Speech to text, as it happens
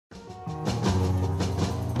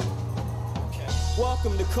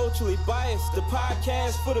Welcome to Culturally Biased, the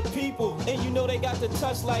podcast for the people. And you know they got the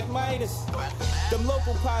touch like Midas. Them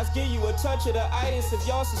local pies give you a touch of the itis. If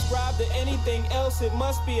y'all subscribe to anything else, it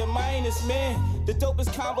must be a minus, man. The dopest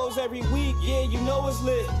combos every week, yeah, you know it's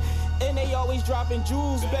lit. And they always dropping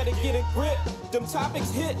jewels, better get a grip. Them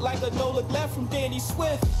topics hit like a no-look left from Danny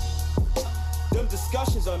Swift. Them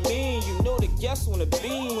discussions are mean, you know the guests on the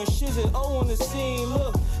beam. When Shiz and O on the scene,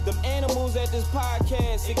 look, them animals at this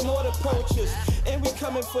podcast, ignore the poachers. And we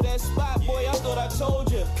coming for that spot, boy, I thought I told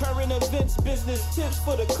you. Current events, business tips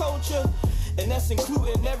for the culture. And that's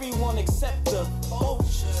including everyone except the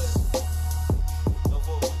vultures.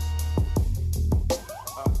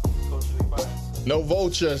 No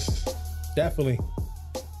vultures. Definitely.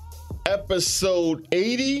 Episode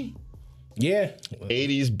 80. Yeah.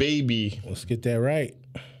 80s baby. Let's get that right.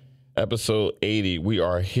 Episode 80. We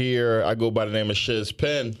are here. I go by the name of Shiz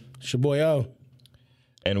Penn. It's your boy O.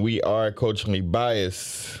 And we are Culturally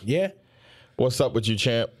Biased. Yeah. What's up with you,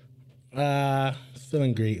 champ?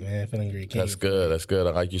 Feeling great, man. Feeling great. That's good. That's good.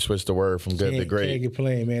 I like you switched the word from good to great. Can't get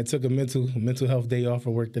playing, man. Took a mental health day off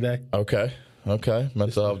for work today. Okay.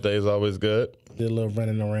 Mental health day is always good. Did a little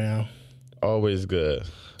running around. Always good.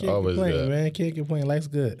 Can't Always complain, good. Man. Can't complain. Life's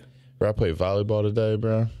good. Bro, I played volleyball today,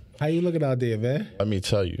 bro. How you looking out there, man? Let me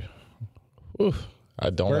tell you. Oof, I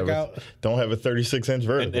don't have a 36-inch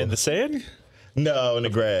vertical. In the sand? No, in the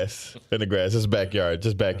grass. It's backyard.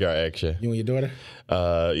 Just backyard action. You and your daughter?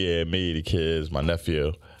 Yeah, me, the kids, my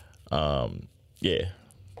nephew. Yeah.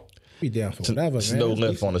 Be down for whatever, man. No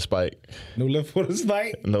lift on the spike. No lift on the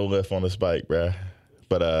spike? No lift on the spike, bruh.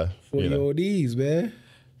 But, 40 ODs, man.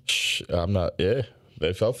 I'm not, yeah.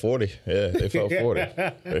 They felt 40. Yeah, they felt 40.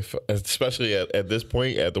 Especially at this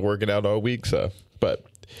point, after working out all week. So, but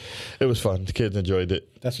it was fun. The kids enjoyed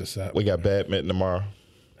it. That's what's up. We got badminton tomorrow.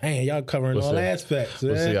 Man, y'all covering all aspects,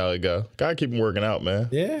 man. We'll see how it go. Gotta keep them working out, man.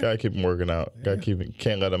 Yeah. Gotta keep them working out. Yeah.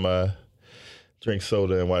 Can't let them drink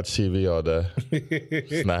soda and watch TV all day.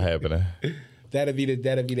 It's not happening. That'll be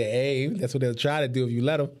the aim. That's what they'll try to do if you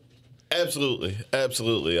let them. Absolutely.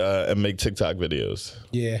 And make TikTok videos.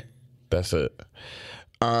 Yeah. That's it.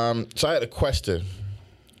 So I had a question.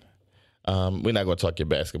 We're not going to talk your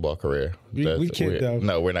basketball career. We can't, though.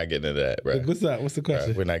 No, we're not getting into that, right? What's up? What's the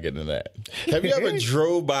question? We're not getting into that. Have you ever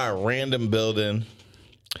drove by a random building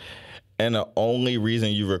and the only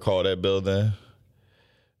reason you recall that building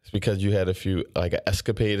is because you had an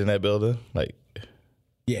escapade in that building? Like,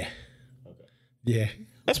 yeah. Okay. Yeah.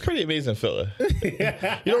 That's pretty amazing, feeling. You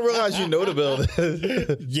don't realize you know the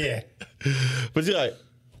building. Yeah. But you're like,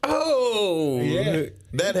 oh, yeah.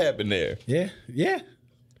 That happened there. Yeah.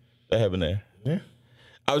 That happened there. Yeah.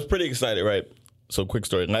 I was pretty excited, right? So, quick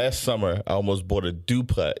story. Last summer, I almost bought a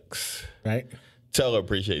duplex. Right. Tell her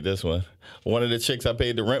appreciate this one. One of the chicks I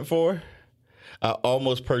paid the rent for, I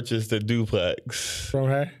almost purchased a duplex. From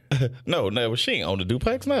her? No, she ain't own a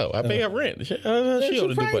duplex. No, I pay her rent. She owned a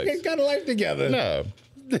duplex. Got a life together. No.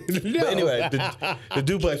 But anyway, the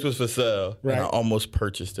duplex was for sale. Right. And I almost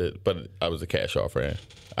purchased it, but I was a cash offer and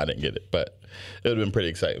I didn't get it. But it would have been pretty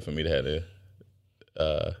exciting for me to have the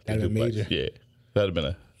duplex. Major. Yeah, that would have been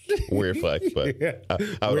a weird flex, but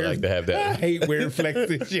I would like to have that. I hate weird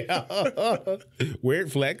flexes, y'all. Weird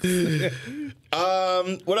flex.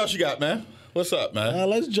 What else you got, man? What's up, man?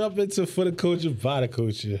 Let's jump into For the Culture, by the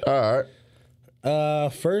Culture. All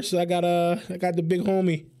right. First, I got the big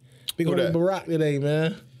homie Barack today,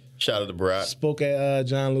 man. Shout out to Barack. Spoke at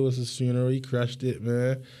John Lewis's funeral. He crushed it,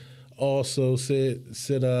 man. Also said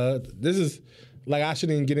this is like I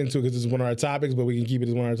shouldn't even get into it because this is one of our topics, but we can keep it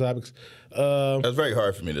as one of our topics. That's very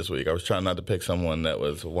hard for me this week. I was trying not to pick someone that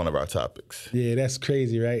was one of our topics. Yeah, that's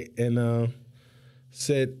crazy, right? And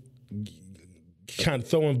said kind of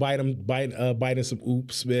throwing Biden some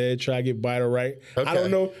oops, man. Try to get Biden right. Okay. I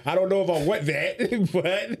don't know if I want that,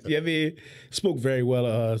 but yeah, I mean, spoke very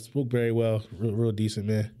well. Real decent,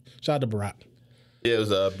 man. Shout out to Barack. Yeah, it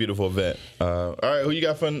was a beautiful event. All right, who you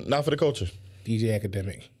got for the culture? DJ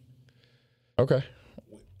Academic. Okay.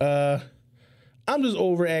 I'm just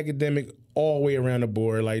over Academic all the way around the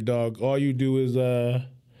board. Like, dog, all you do is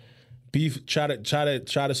beef. Try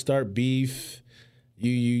to start beef.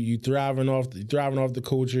 You thriving off the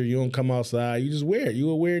culture. You don't come outside. You just weird. You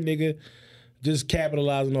a weird nigga, just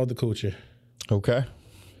capitalizing off the culture. Okay.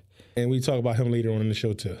 And we talk about him later on in the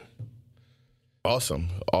show too. Awesome.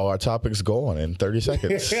 All our topics gone in 30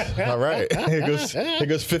 seconds. All right. It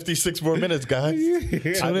goes 56 more minutes, guys.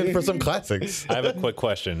 Tune in for some classics. I have a quick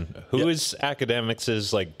question. Who is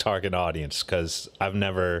Academics' target audience? Because I've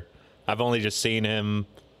only just seen him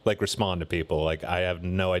respond to people. I have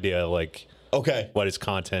no idea okay, what his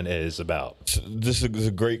content is about. This is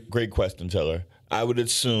a great question, Taylor. I would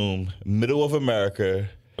assume middle of America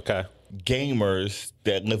Okay. gamers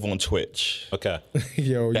that live on Twitch. Okay.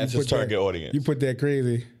 Yo, That's his target audience. You put that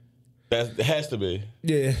crazy. That has to be.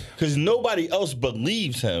 Yeah. Because nobody else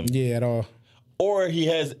believes him Yeah, at all. or he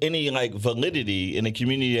has any like validity in the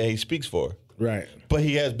community that he speaks for. Right. But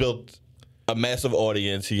he has built a massive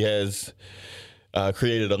audience. He has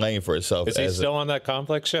created a lane for himself. Is he still on that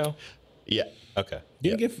Complex show? Yeah. Okay.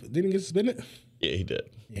 Didn't he get suspended? Yeah, he did.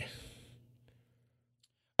 Yeah.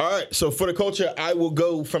 All right. So for the culture, I will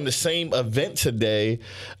go from the same event today.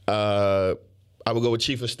 I will go with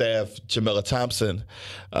Chief of Staff Jamila Thompson.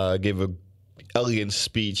 Gave an elegant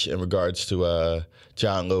speech in regards to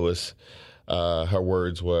John Lewis. Her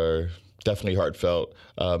words were definitely heartfelt.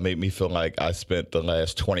 Made me feel like I spent the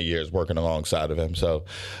last 20 years working alongside of him. So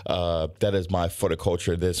that is my for the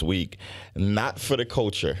culture this week. Not for the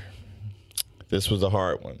culture. This was a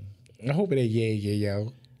hard one. I hope it ain't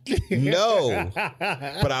yo. No,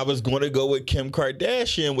 but I was going to go with Kim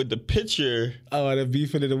Kardashian with the picture. Oh, the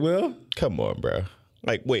beef into the wheel? Come on, bro.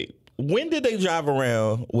 Like, wait, when did they drive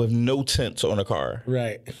around with no tents on a car?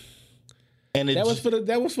 Right. And That was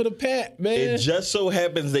for the pat, man. it just so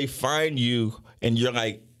happens they find you and you're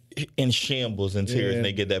like in shambles and tears, Yeah. and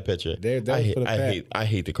they get that picture. That was for the pat. I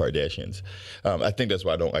hate the Kardashians. I think that's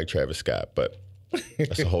why I don't like Travis Scott, but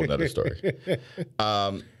that's a whole nother story.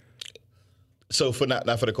 So for not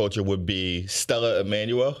for the culture would be Stella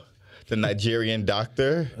Emanuel, the Nigerian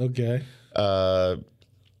doctor Okay.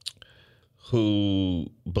 who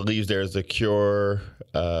believes there's a cure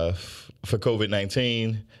for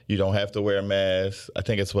COVID-19. You don't have to wear a mask. I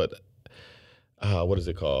think it's what is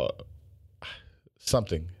it called?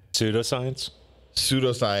 Something. Pseudoscience?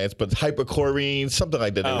 Pseudoscience, but hypochlorine, something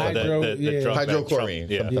like that. Oh, the drug that Hydrochlorine.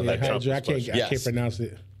 Trump- Yeah, that Trump hydro, I was pushing. can't Yes. pronounce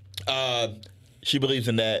it. She believes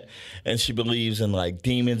in that, and she believes in like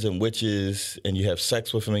demons and witches, and you have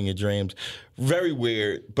sex with them in your dreams. Very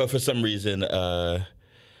weird, but for some reason, all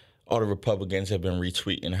the Republicans have been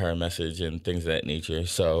retweeting her message and things of that nature.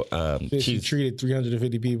 So She she's treated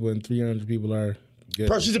 350 people, and 300 people are good.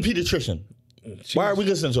 bro, she's a pediatrician. Why are we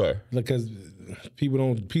listening to her? Because people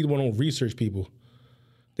don't research people.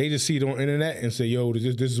 They just see it on the internet and say, "Yo,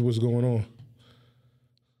 this is what's going on."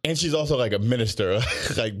 And she's also like a minister.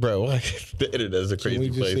 Like, bro, like, the internet is a Can we crazy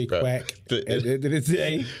just place, say bro. quack The, at the end of the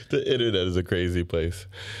day? the internet is a crazy place.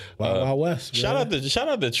 Wild West. Shout man.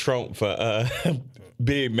 out to Trump for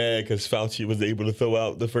being mad because Fauci was able to throw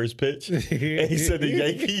out the first pitch. And he said the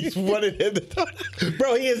Yankees wanted him to throw it.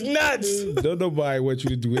 Bro, he is nuts. Don't nobody want you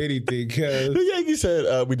to do anything because The Yankees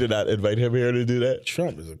said we did not invite him here to do that.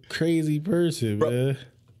 Trump is a crazy person, man.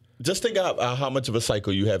 Just think of how much of a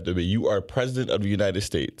cycle you have to be. You are president of the United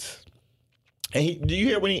States. And do you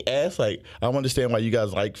hear when he asked, like, I don't understand why you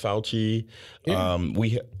guys like Fauci.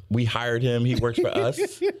 We hired him. He works for us.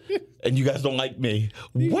 And you guys don't like me.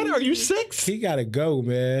 What? Are you 6? He gotta go,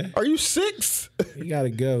 man. Are you 6? He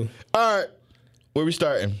gotta go. All right. Where we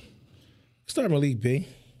starting? Start Malik B.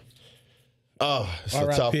 Oh, it's a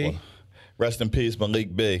R.I.P. tough one. Rest in peace,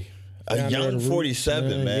 Malik B. A Down there young at the Roots.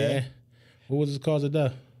 47, man. Yeah. What was his cause of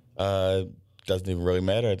death? Doesn't even really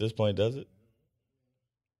matter at this point, does it?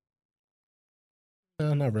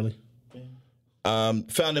 No, not really.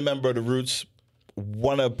 Founding member of the Roots.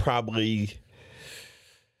 One of probably,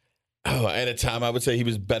 at a time, I would say he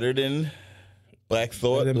was better than Black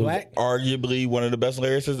Thought. Better than who's Black? arguably one of the best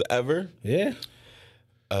lyricists ever. Yeah.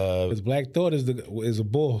 Because Black Thought is a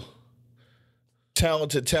bull.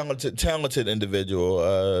 Talented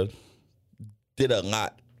individual. Did a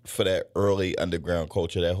lot for that early underground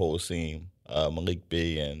culture, that whole scene. Malik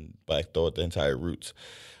B and Black Thought, the entire Roots.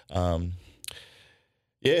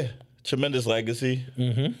 Yeah, tremendous legacy.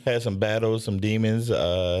 Mm-hmm. Had some battles, some demons,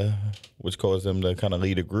 which caused them to kind of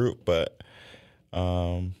lead a group. But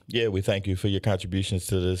yeah, we thank you for your contributions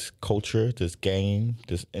to this culture, this game,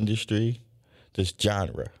 this industry, this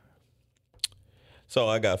genre. That's all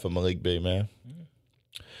I got for Malik B, man.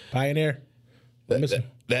 Pioneer.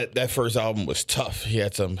 That first album was tough. He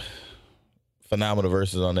had some phenomenal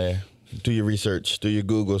verses on there. Do your research. Do your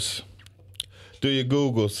Googles.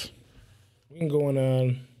 We can go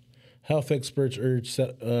on. Health experts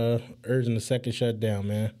urging the second shutdown,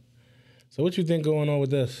 man. So what you think going on with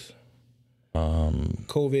this?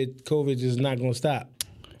 COVID is not going to stop.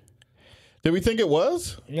 Did we think it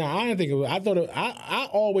was? No, I didn't think it was. I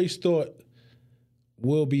always thought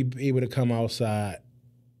we'll be able to come outside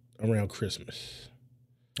around Christmas.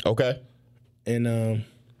 Okay. And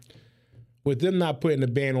with them not putting the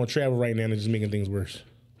ban on travel right now, they're just making things worse.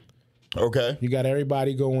 Okay. You got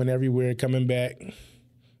everybody going everywhere, coming back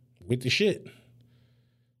with the shit.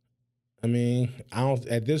 I mean,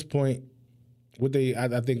 at this point,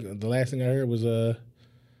 I think the last thing I heard was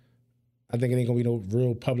I think it ain't gonna be no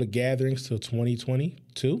real public gatherings till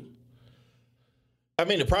 2022. I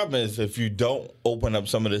mean, the problem is if you don't open up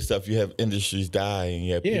some of this stuff, you have industries die and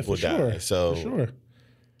you have people die. Sure. So for sure.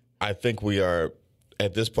 I think we are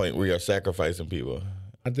at this point we are sacrificing people.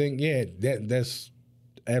 I think that's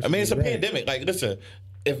absolutely I mean, it's a right. pandemic. Like, listen,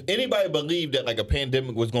 if anybody believed that like a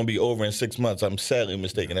pandemic was going to be over in 6 months, I'm sadly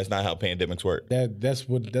mistaken. That's not how pandemics work. That's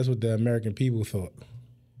what the American people thought.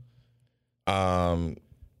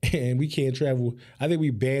 And we can't travel. I think we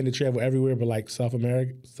banned to travel everywhere, but like South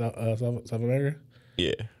America. South America.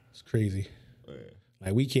 Yeah, it's crazy.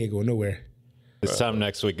 Like we can't go nowhere. This time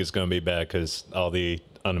next week is going to be bad because all the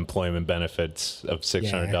unemployment benefits of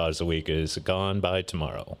 $600 a week is gone by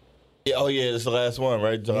tomorrow. Yeah. Oh yeah, it's the last one,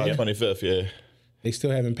 right? July 25th. Yeah. They still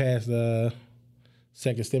haven't passed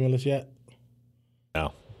second stimulus yet.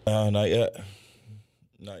 No, not yet.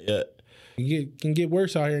 Not yet. It can get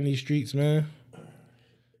worse out here in these streets, man.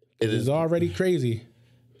 It is already crazy.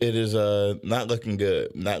 It is not looking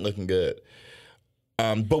good. Not looking good.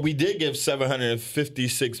 But we did give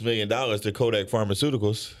 $756 million to Kodak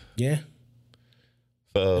Pharmaceuticals. Yeah.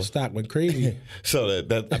 So the stock went crazy. So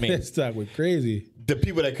that I mean, the stock went crazy. The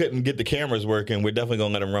people that couldn't get the cameras working, we're definitely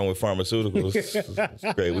gonna let them run with pharmaceuticals.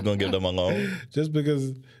 It's great. We're gonna give them a loan. Just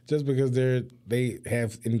because they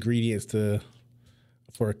have ingredients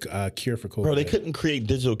for a cure for COVID. Bro, they couldn't create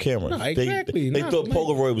digital cameras. No, exactly. They thought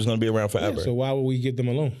Polaroid was gonna be around forever. Yeah, so why would we give them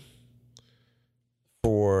a loan?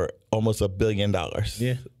 For almost $1 billion.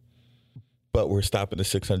 Yeah. But we're stopping at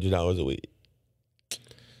 $600 a week.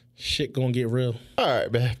 Shit gonna get real. All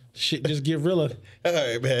right, man. Shit just get realer. All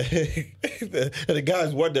right, man. The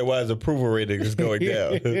guys wonder why his approval rating is going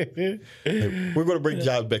down. We're going to bring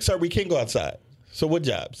jobs back. Sorry, we can't go outside. So what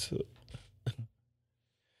jobs?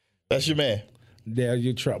 That's your man. Yeah,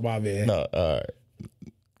 you truck my man. No, all right.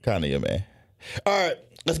 Kind of your man. All right,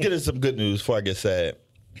 let's get into some good news before I get sad.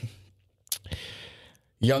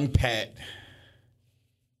 Young Patrick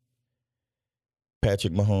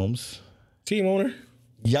Mahomes. Team owner.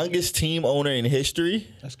 Youngest team owner in history.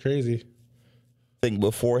 That's crazy. I think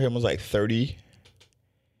before him was like 30.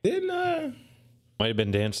 Didn't Might have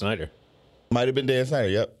been Dan Snyder. Might have been Dan Snyder,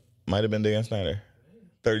 yep. Might have been Dan Snyder.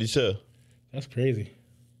 32. That's crazy.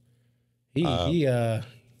 He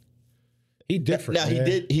different. Now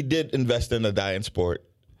he did invest in a dying sport.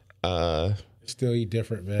 Still he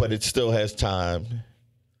different, man. But it still has time.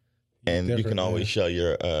 And you can always show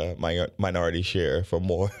your minority share for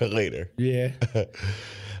more later. Yeah.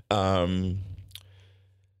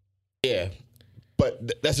 Yeah.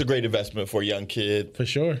 But that's a great investment for a young kid. For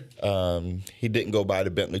sure. He didn't go buy the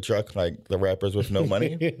Bentley truck like the rappers with no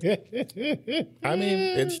money. I mean,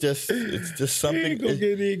 it's just something.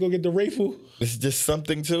 He go get the rifle. It's just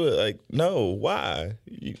something to it. Like, no, why?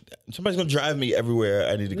 Somebody's gonna drive me everywhere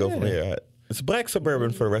I need to go from here. It's black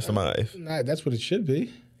suburban for the rest of my life. Nah, that's what it should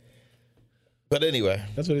be. But anyway,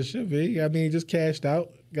 that's what it should be. I mean, he just cashed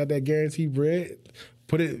out, got that guaranteed bread,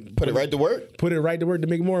 put it right to work. Put it right to work to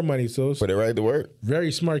make more money. So put it right to work.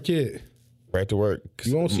 Very smart kid. Right to work.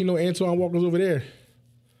 You won't see no Antoine Walkers over there.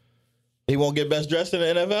 He won't get best dressed in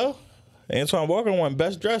the NFL. Antoine Walker won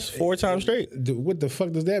best dressed 4 times straight. What the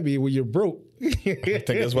fuck does that mean when you're broke? I think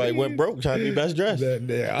that's why he went broke, trying to be best dressed.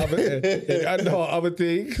 I know other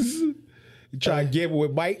things. You try to gamble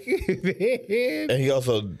with Mike. And he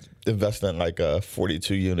also invested in like a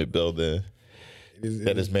 42-unit building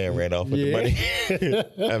that his man ran off with the money.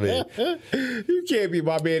 I mean, you can't be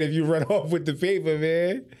my man if you run off with the paper,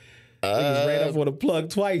 man. Niggas ran off for the plug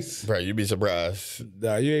twice. Bro, you'd be surprised.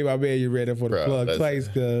 Nah, you ain't my man. You ran off for the plug twice,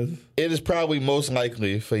 cuz. It is probably most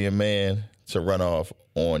likely for your man to run off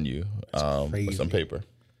on you with some paper.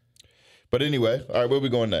 But anyway, all right, where we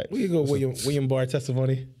going next? We go William Barr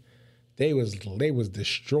testimony. They was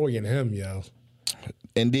destroying him, yo.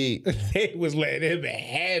 Indeed. They was letting him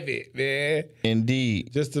have it, man.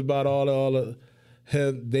 Indeed. Just about all of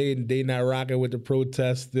him. They not rocking with the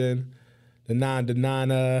protesting, the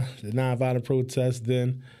non-violent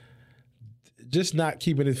protesting. Just not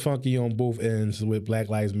keeping it funky on both ends with Black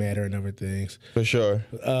Lives Matter and other things. For sure.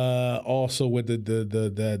 Also with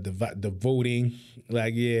the voting,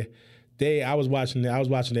 like I was watching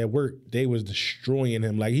that work. They was destroying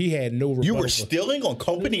him. Like he had no rebuttal. You were stealing on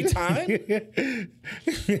company time?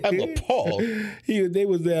 I'm appalled. He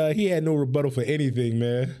had no rebuttal for anything,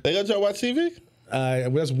 man. They got y'all watch TV?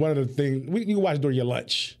 That's one of the things. You can watch during your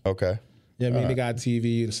lunch. Okay. Yeah, I mean they got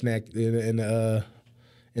TV and snack in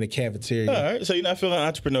the cafeteria. All right, so you're not feeling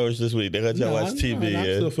entrepreneurs this week. They let y'all watch TV. I'm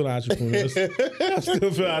still feeling entrepreneurs. I'm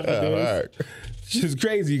still feeling entrepreneurs. All right. Shit's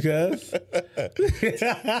crazy, cuz.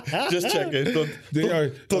 Just checking.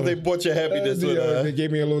 Thought they bought your happiness with They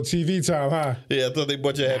gave me a little TV time, huh? Yeah, I thought they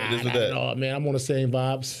bought your happiness with that. Oh man, I'm on the same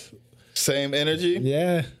vibes. Same energy?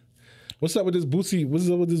 Yeah. What's up with this Boosie? What's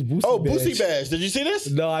up with this Boosie? Oh, badge? Boosie badge. Did you see this?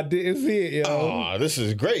 No, I didn't see it, yo. Oh, this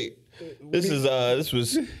is great. This was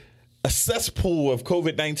a cesspool of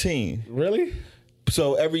COVID-19. Really?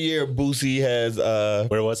 So every year Boosie has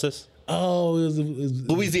Where was this? Oh, it was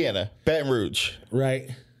Louisiana, Baton Rouge. right.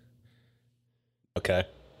 Okay.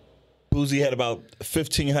 Boosie had about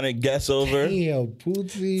 1,500 guests over Damn,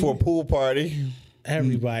 Boosie. for a pool party.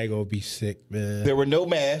 Everybody gonna be sick, man. There were no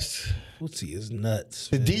masks. Boosie is nuts.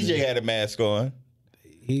 The man. DJ had a mask on.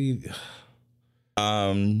 He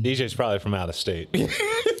DJ's probably from out of state. he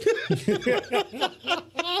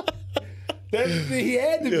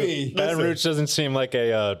had to be. Baton Rouge doesn't seem like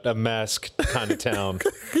a mask kind of town.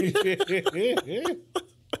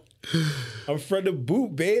 I'm from the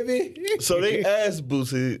boot, baby. So they asked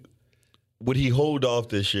Boosie, would he hold off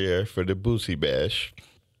this year for the Boosie bash?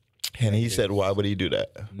 And he said, why would he do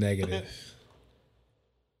that? Negative.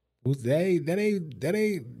 That ain't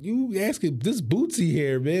you asking this Bootsy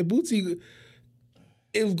here, man. Bootsy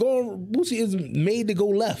is made to go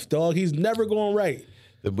left, dog. He's never going right.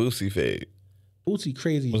 The Boosie fade. Bootsy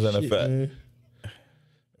crazy Was that a shit, fact? man.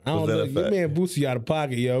 I don't Was that know. a Your fact? man Bootsy out of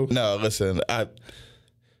pocket, yo. No, listen,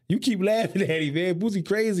 You keep laughing at him, man. Bootsy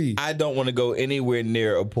crazy. I don't want to go anywhere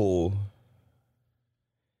near a pool.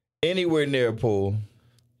 Anywhere near a pool.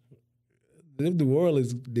 Them New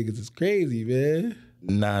Orleans niggas is crazy, man.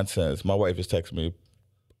 Nonsense. My wife is texting me.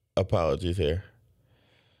 Apologies here.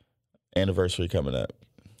 Anniversary coming up.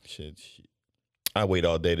 Shit. I wait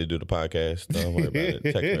all day to do the podcast. Don't worry about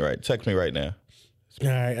it. Text me right now. All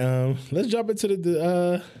right, let's jump into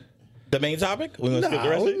the The main topic? We're gonna skip the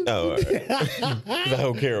rest of it? Oh, all right. 'Cause I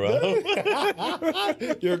don't care about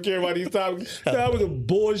them. You don't care about these topics. That was a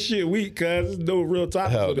bullshit week, cuz there's no real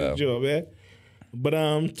topics Hell on this no. job, man. But 2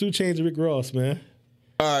 Chainz and Rick Ross, man.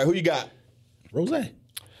 All right, who you got? Rose. All right.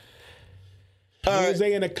 Rose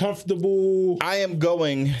in a comfortable I am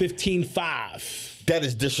going. 15-5. That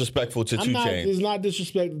is disrespectful to 2 Chainz. It's not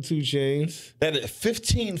disrespecting 2 Chainz. That is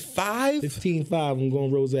 15-5? 15-5, I'm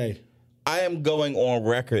going Rose. You I am going on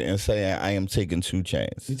record and saying I am taking 2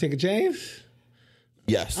 Chainz. take a chance?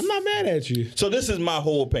 Yes. I'm not mad at you. So this is my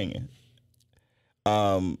whole opinion.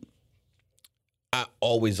 I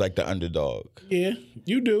always like the underdog. Yeah,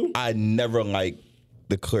 you do. I never like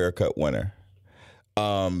the clear-cut winner.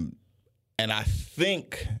 And I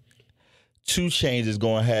think 2 Chainz is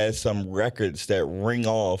going to have some records that ring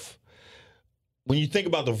off. When you think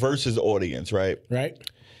about the Versus audience, right? Right?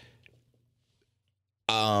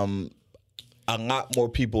 A lot more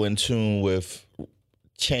people in tune with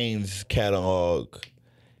Chainz catalog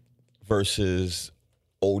versus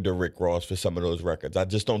older Rick Ross for some of those records. I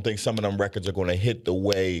just don't think some of them records are going to hit the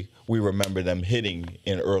way we remember them hitting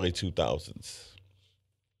in early 2000s.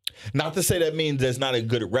 Not to say that means there's not a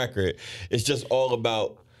good record. It's just all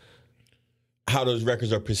about how those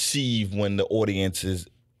records are perceived when the audience is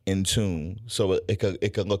in tune. So it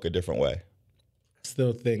could look a different way.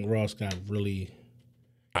 Still think Ross got really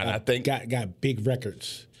And I think got big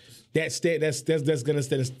records. That's gonna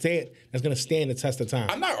stand the test of time.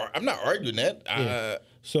 I'm not arguing that.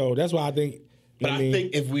 So that's why I think. But I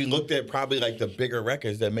think if we looked at probably like the bigger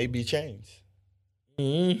records, that may be changed.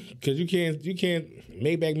 Because you can't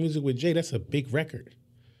Maybach Music with Jay. That's a big record.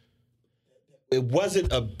 It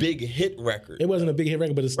wasn't a big hit record. It wasn't a big hit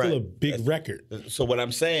record, but it's still Right. a big record. So what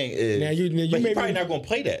I'm saying is, Now you but may he's probably be- not going to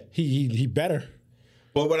play that. He better.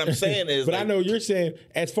 But what I'm saying is, But I like, know you're saying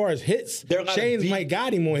as far as hits, there are a lot of Chainz B- might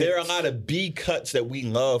got him on there are hits. a lot of B cuts that we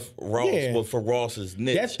love Ross Yeah. for Ross's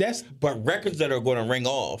niche. That's- but records that are going to ring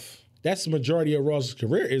off. That's the majority of Ross's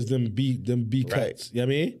career is them B cuts. You know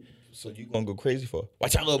what I mean? So you going to go crazy for?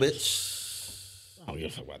 Watch out, little bitch. I don't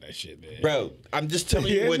give a fuck about that shit, man. Bro, I'm just telling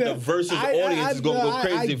you what no, the Versus audience is going to go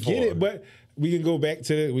crazy I for. get it, but we can go back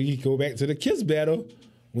to the Kiss battle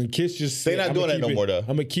when Kiss just They're said, not doing that no more, though. I'm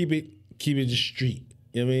gonna keep it just street.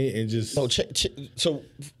 You know what I mean? And just So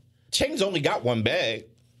Chainz only got one bag.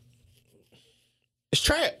 It's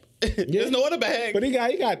trap. There's no other bag. but he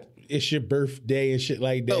got It's Your Birthday and shit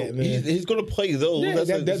like that. No, man. he's going to play those. Yeah,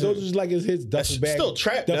 That's those are just like his that's duffel bag. still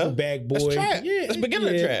trap, Duffel though. bag boy. That's trap. Yeah, That's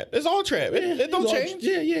beginner yeah. trap. It's all trap. It don't It's all- change.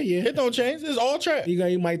 Yeah. It don't change. It's all trap.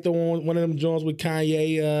 You might throw on one of them joints with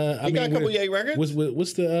Kanye. He got a couple Ye records.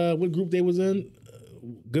 What's the what group they was in?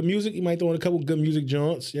 Good Music. You might throw in a couple Good Music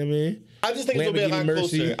joints. You know what I mean? I just think it's gonna be a lot Lamborghini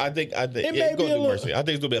Mercy. closer. I think may it's be gonna a be little- Mercy. I think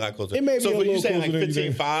it's gonna be a lot closer. It may be so a when you little say like closer than you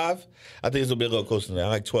think. 15-5, I think it's gonna be a little closer than that. I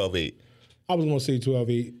like 12-8. I was gonna say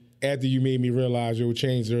 12-8. after you made me realize your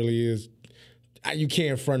change early is you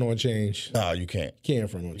can't front on change. No, you can't. Can't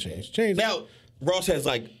front on change. Change. Now, Ross has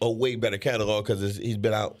like a way better catalog because he's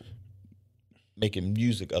been out making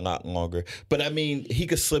music a lot longer. But I mean, he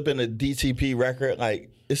could slip in a DTP record. Like,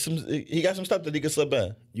 he got some stuff that he could slip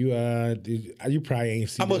in. You probably ain't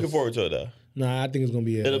seen. I'm looking forward to it though. Nah, I think it's gonna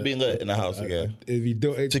be. It'll be lit in the house again. If you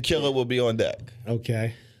do it, Tequila will be on deck.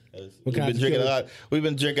 Okay. We've been drinking a lot. We've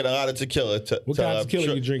been drinking a lot of tequila. What kind of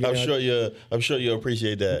tequila you drinking? I'm sure you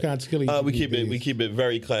appreciate that. What kind of tequila? We keep it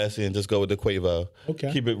very classy and just go with the Quavo.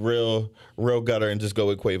 Okay. Keep it real gutter and just go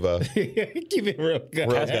with Quavo. Keep it real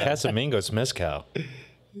gutter. Casamigos mezcal.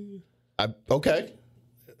 Okay.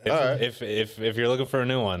 All right. If you're looking for a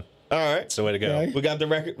new one, all right, it's the way to go. Okay. We got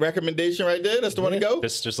the recommendation right there. That's the one to go.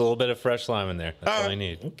 Just a little bit of fresh lime in there. That's all I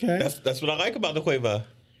need. Okay. That's what I like about the Quavo.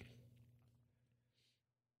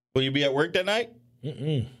 Will you be at work that night?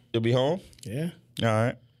 Mm-mm. You'll be home? Yeah. All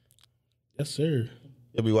right. Yes, sir.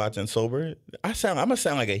 You'll be watching sober? I'm gonna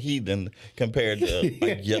sound like a heathen compared to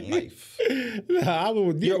like your life.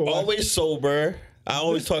 You're always sober. I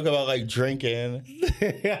always talk about like drinking,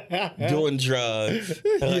 doing drugs.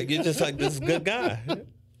 Like you're just like this good guy.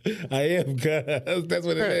 I am, cuz that's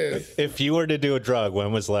what it is. If you were to do a drug,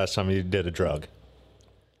 when was the last time you did a drug?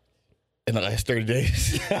 In the last 30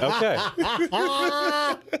 days. Okay.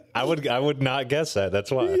 I would not guess that.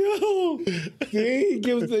 That's why. Yo, see, he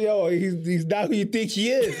gives he's not who you think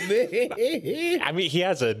he is, man. I mean, he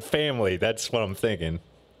has a family. That's what I'm thinking.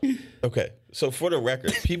 Okay, so for the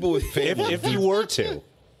record, people with families, If you were to.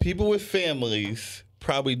 people with families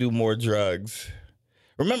probably do more drugs.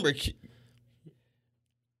 Remember,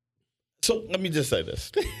 so let me just say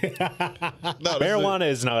this. Marijuana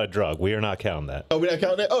is not a drug. We are not counting that. Oh, we're not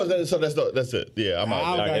counting that? Oh, that's it. Yeah, I'm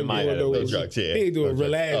out. in my head, No drugs, yeah. He ain't doing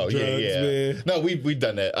relaxed drugs, man. No, we've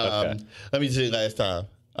done that. Okay. Let me see last time.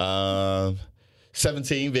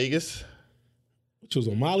 17, Vegas. Which was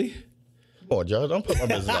on Molly. Come on, Joe. Don't put my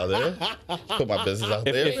business out there. Put my business out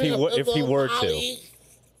there. If he were to.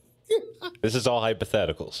 This is all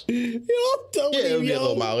hypotheticals. Yo, I'm telling Yeah, it would be you, a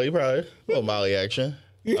little Molly, probably. A little Molly action.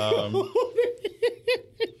 Put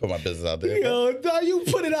my business out there. Yo, no, you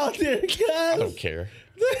put it out there, guys. I don't care.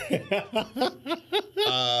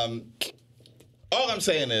 All I'm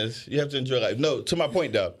saying is you have to enjoy life. No, to my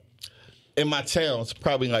point though, in my town, it's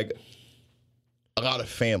probably like a lot of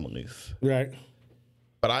families. Right.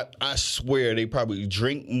 But I swear they probably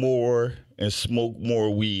drink more and smoke more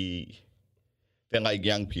weed than like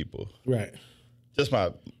young people. Right. Just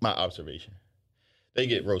my observation. They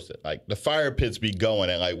get roasted. Like the fire pits be going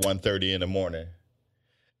at like 1:30 in the morning,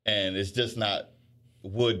 and it's just not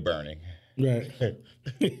wood burning. Right.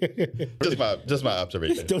 just my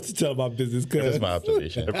observation. Don't you tell my business, cuz. That's my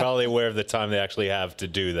observation. They're probably aware of the time they actually have to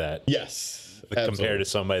do that. Yes. Compared to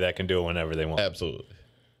somebody that can do it whenever they want. Absolutely.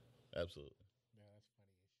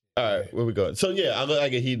 All right, where we going? So yeah, I look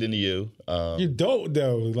like a heathen to you. You don't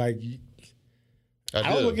though. Like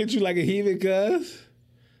I don't look at you like a heathen, cuz.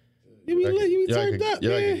 You be turned up,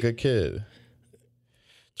 you're man. like a good kid.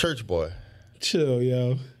 Church boy. Chill,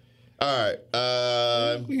 yo. All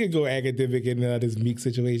right. We can go academic in this Meek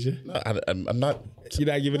situation. No, I'm not. You're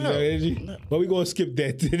not giving it no energy? No. But we're going to skip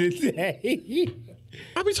that today.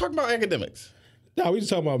 I'll be talking about academics. No, we just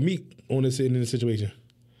talking about Meek in this situation.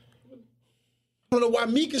 I don't know why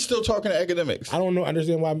Meek is still talking to academics. I don't know.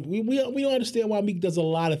 Understand why we don't understand why Meek does a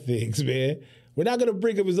lot of things, man. We're not gonna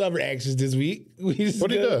bring up his other actions this week. What did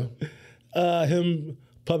he do? Him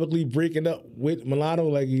publicly breaking up with Milano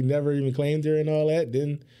like he never even claimed her and all that.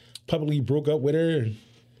 Then publicly broke up with her.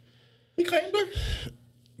 He claimed her?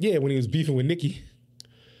 Yeah, when he was beefing with Nicki.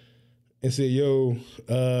 And said, "Yo,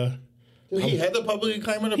 he had to publicly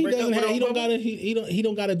claim her to break up with her. He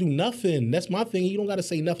don't gotta do nothing. That's my thing. You don't gotta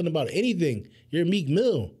say nothing about anything. You're Meek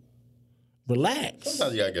Mill. Relax.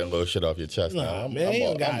 Sometimes you gotta get a little shit off your chest. Nah, man, you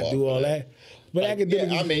don't gotta do all that. But like,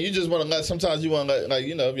 academic, I mean, you just want to let. Sometimes you want to let, like,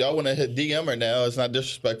 you know, if y'all want to hit DM her now, it's not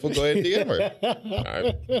disrespectful. Go ahead and DM her. All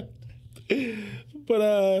right.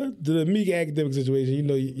 But the Meek academic situation, you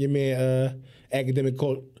know, your man academic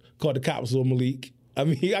called the cops on Malik. I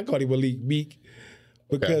mean, I called him Meek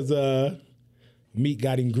because Meek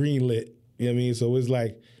got him greenlit. You know what I mean? So it's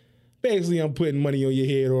like basically I'm putting money on your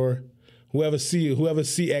head, or whoever see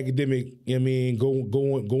academic. You know what I mean?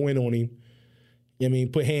 Go in on him. You know what I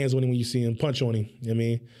mean? Put hands on him when you see him. Punch on him. You know what I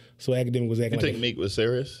mean? So academic was acting. You think Meek was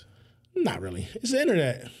serious? Not really. It's the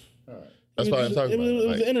internet. All right. That's why I'm talking about. It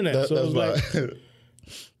was the internet. So it was like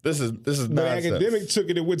this is nonsense. Academic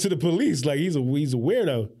took it and went to the police like he's a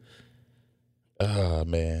weirdo. Oh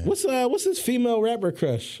man. What's his female rapper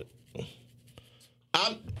crush? I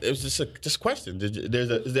it was just a question.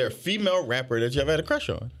 Is there a female rapper that you ever had a crush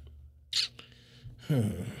on?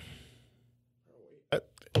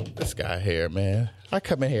 This guy here, man. I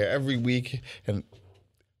come in here every week and.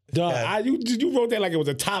 Dog, you wrote that like it was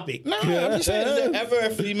a topic. No, I'm just saying, is there ever a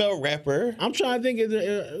female rapper? I'm trying to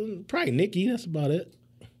think. Probably Nicki. That's about it.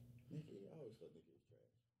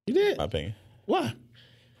 You did? My opinion. Why?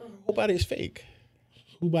 Whole body's fake.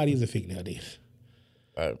 Who body is a fake nowadays?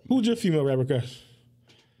 Who's your female rapper crush?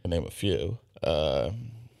 To name a few.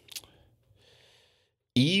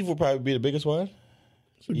 Eve will probably be the biggest one.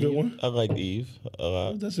 That's a good one. I like Eve a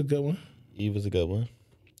lot. That's a good one. Eve is a good one.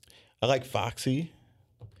 I like Foxy.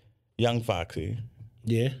 Young Foxy.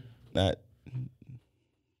 Yeah. Not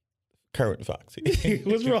current Foxy.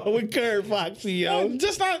 What's wrong with current Foxy, yo?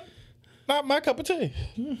 Just not my cup of tea.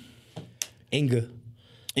 Inga.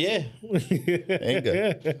 Yeah.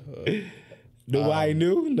 Inga. Nobody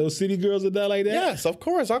knew? No city girls or nothing like that? Yes, of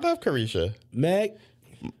course. I love Carisha. Meg?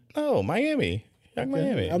 No, Miami. Young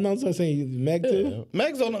Miami. I'm not saying Meg too. Yeah.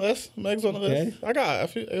 Meg's on the list. Okay. I got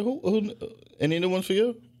who any new ones for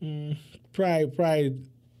you? Probably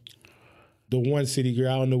the one city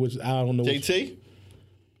girl. I don't know which. JT?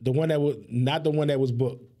 The one that was not the one that was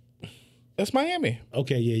booked. That's Miami.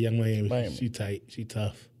 Okay, yeah, Young Miami. She tight. She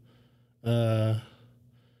tough.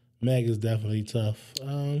 Meg is definitely tough.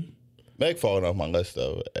 Meg falling off my list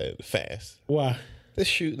though, fast. Why? This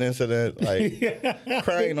shooting incident, like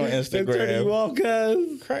crying on Instagram. Turning you off,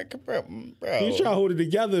 cuz. Bro. You try to hold it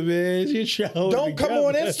together, man. You try to hold Don't it come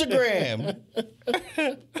on Instagram.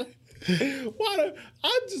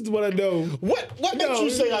 I just want to know. What makes you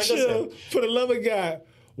say like this? For the love of God,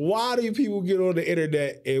 why do people get on the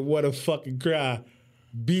internet and want to fucking cry?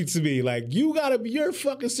 Beats me. Like, you're a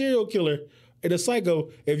fucking serial killer and a psycho.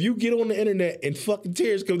 If you get on the internet and fucking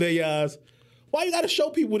tears come down your eyes, why you got to show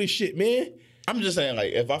people this shit, man? I'm just saying,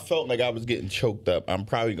 like, if I felt like I was getting choked up, I'm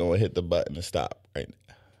probably going to hit the button to stop right now.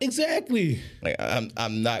 Exactly. Like,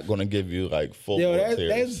 I'm not going to give you, like, full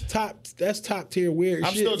tears. That's top tier weird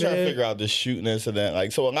I'm shit, still trying man. to figure out this shooting incident.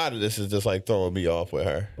 Like, so a lot of this is just, like, throwing me off with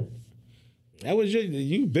her. That was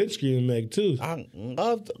you been screaming Meg, too. I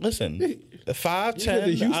loved, listen, 5'10". You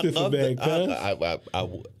the Houston for Meg, cuz.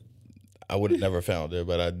 I would have never found her,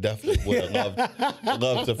 but I definitely would have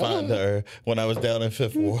loved to find her when I was down in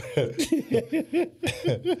Fifth Ward.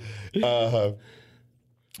 All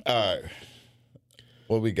right.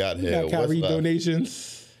 What we got here? Got Kyrie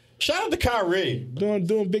donations. Shout out to Kyrie.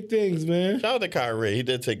 Doing big things, man. Shout out to Kyrie. He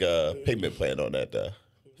did take a payment plan on that, for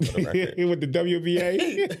the record. With the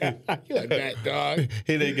WBA. You like that, dog.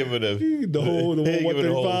 He didn't give it the whole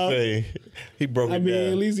 135 thing. He broke it down.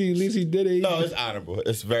 At least he did it. No, it's honorable.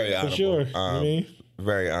 It's very honorable. For sure.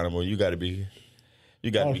 Very honorable. You got to be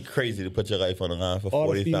crazy to put your life on the line for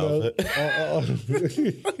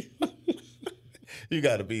 $40,000. You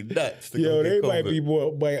got to be nuts. They might be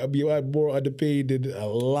more underpaid than a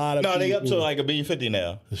lot of people. No, they up to like $1.50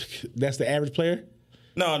 now. That's the average player?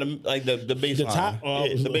 No, the baseline. The top?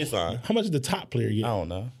 The baseline. How much does the top player get? I don't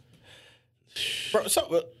know. Bro,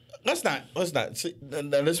 so let's not. See,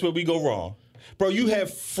 that's where we go wrong. Bro, you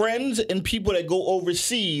have friends and people that go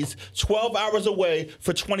overseas 12 hours away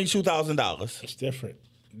for $22,000. It's different.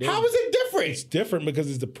 How is it different? It's different because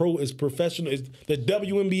it's professional. It's the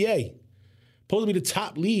WNBA. Supposed to be the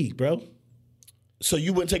top league, bro. So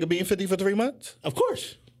you wouldn't take $1.50 for 3 months? Of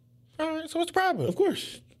course. All right, so what's the problem? Of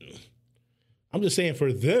course. I'm just saying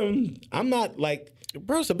for them, I'm not like,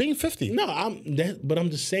 bro, it's $1.50. No, but I'm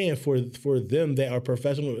just saying for them that are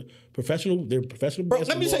professional, they're professional. Bro,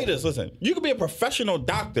 let me say this. Listen, you could be a professional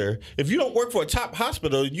doctor if you don't work for a top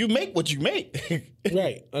hospital. You make what you make.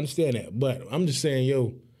 Right, understand that. But I'm just saying,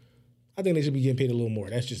 I think they should be getting paid a little more.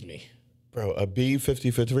 That's just me, bro.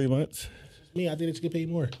 $1.50 for 3 months. Me, I think they should get paid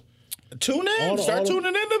more. Tune in. Start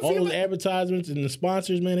tuning in. All those advertisements and the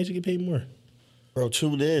sponsors, man, they should get paid more. Bro,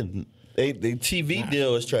 tune in. The TV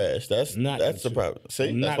deal is trash. That's the problem.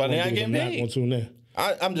 See, that's why they're not getting paid. I'm not going to tune in.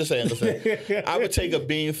 I'm just saying, listen, I would take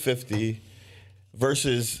 $1.50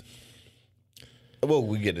 versus. Well,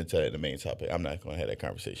 we get into the main topic. I'm not going to have that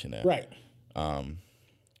conversation now. Right.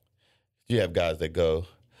 You have guys that go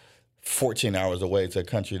 14 hours away to a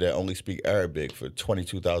country that only speak Arabic for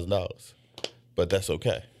 $22,000, but that's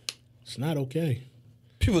okay. It's not okay.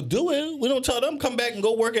 People do it. We don't tell them come back and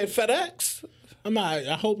go work at FedEx.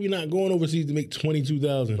 I hope you're not going overseas to make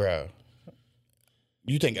 $22,000, bro.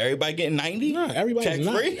 You think everybody getting 90? No, everybody's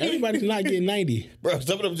not. Everybody's not getting 90, bro.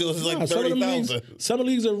 Some of them deals is like 30,000. Some of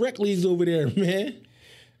the leagues are rec leagues over there, man.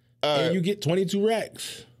 And you get 22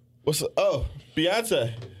 racks.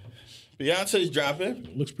 Beyonce Beyonce's dropping.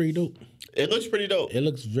 Looks pretty dope. It looks pretty dope. It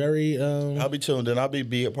looks very. I'll be tuned in. I'll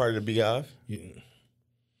be a part of the Beehive. Yeah.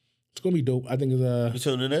 It's gonna be dope. I think it's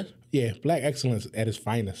You tuning in? yeah, black excellence at its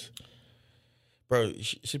finest. Bro,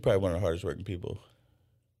 she's probably one of the hardest working people.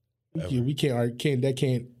 Yeah, we can't.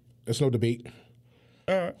 There's no debate.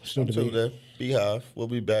 All right. There's no I'm tuned debate. in. Beehive. We'll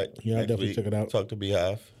be back. Yeah, I'll next definitely week. check it out. Talk to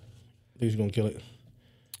Beehive. I think he's gonna kill it.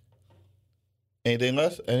 Anything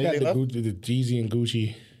else? Got Anything else? the Jeezy and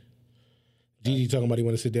Gucci. Jeezy talking about he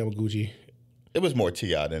want to sit down with Gucci. It was more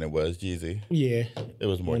T.I. than it was Jeezy. Yeah, It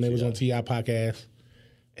was more and T.I. it was on T.I. podcast,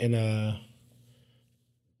 and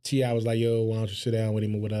T.I. was like, "Yo, why don't you sit down with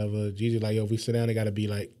him or whatever?" Jeezy like, "Yo, if we sit down, it got to be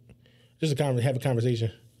like just have a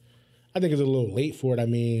conversation." I think it's a little late for it. I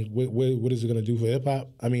mean, what is it going to do for hip hop?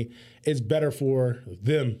 I mean, it's better for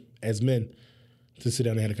them as men to sit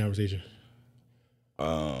down and have a conversation.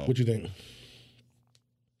 What you think?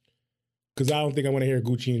 Because I don't think I want to hear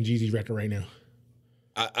Gucci and Jeezy record right now.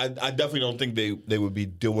 I definitely don't think they would be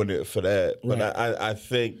doing it for that. But Right. I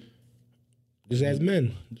think Just as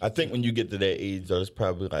men. I think when you get to that age, though, it's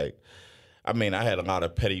probably like, I mean, I had a lot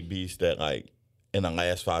of petty beefs that like in the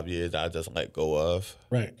last 5 years I just let go of.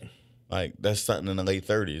 Right. Like that's something in the late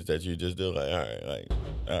 30s that you just do. Like,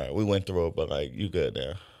 all right, we went through it, but like you good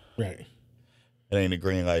now. Right. It ain't a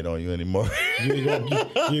green light on you anymore. You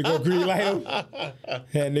ain't gonna green light him.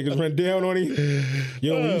 Had niggas run down on him.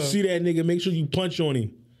 Yo, when you see that nigga, make sure you punch on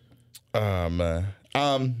him. Oh man.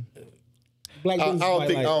 Black I business don't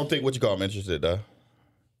think like, I don't think what you call him interested though.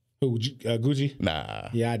 who, Gucci? Nah.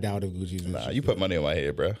 Yeah, I doubt if Gucci's Nah, you put money in my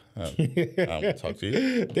head, bro. I don't wanna talk to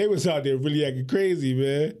you. They was out there really acting crazy,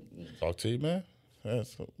 man. Talk to you, man.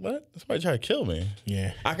 What? Somebody trying to kill me.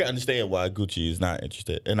 Yeah. I can understand why Gucci is not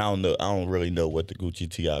interested, and I don't really know what the Gucci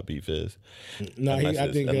T.I. beef is. No, Unless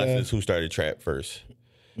I think it's who started trap first.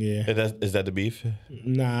 yeah. Is that the beef?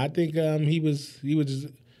 Nah, I think he was just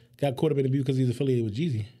got caught up in the beef because he's affiliated with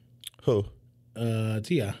Jeezy. Who?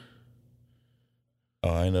 T.I. Oh,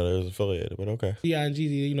 I didn't know they was affiliated, but okay. T.I. and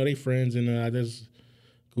Jeezy, they friends, and I just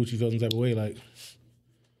Gucci felt some type of way, like.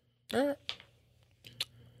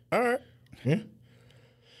 All right. Yeah.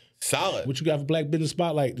 Solid. What you got for Black Business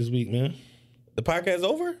Spotlight this week, man? The podcast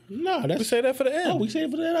over? No, We that's say that for the end. oh, we say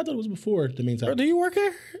it for that. I thought it was before the meantime. Bro, do you work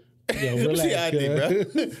here? Yo, Let me see relax, ID, bro.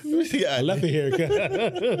 cuz. Let me see I ID. left it here.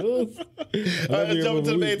 Cuz. All right, let's jump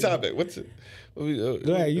into the main topic. What's it? Go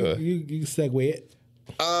ahead, you segue it.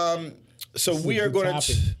 So we a are good going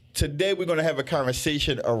topic. to today. We're going to have a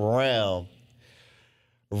conversation around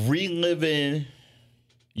reliving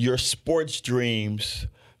your sports dreams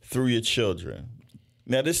through your children.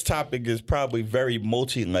 Now, this topic is probably very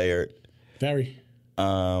multi-layered, Very.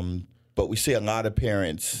 but we see a lot of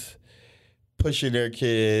parents pushing their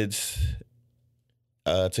kids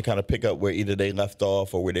to kind of pick up where either they left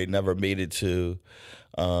off or where they never made it to,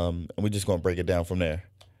 and we're just going to break it down from there.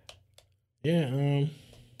 Yeah.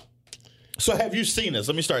 So have you seen this?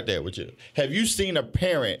 Let me start there with you. Have you seen a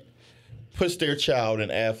parent push their child in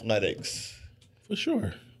athletics? For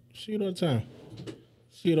sure. See it all the time.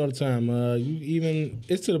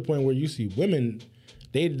 It's to the point where you see women,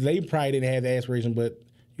 they probably didn't have the aspiration, but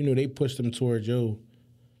they pushed them towards, yo,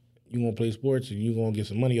 you gonna play sports and you gonna get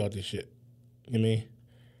some money off this shit. You know what I mean?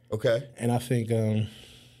 Okay. And I think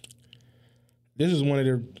this is one of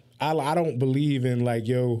the I don't believe in like,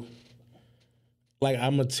 yo, like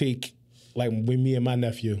I'm gonna take like with me and my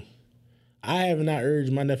nephew. I have not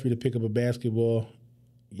urged my nephew to pick up a basketball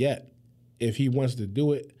yet. If he wants to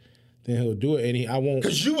do it, then he'll do it, and I won't.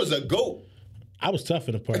 Cause you was a GOAT, I was tough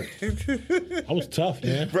in the park. I was tough,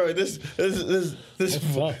 man. bro. This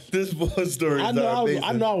boy stories. I know are amazing.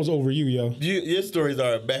 I was over you, yo. Your stories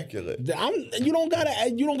are immaculate. You don't gotta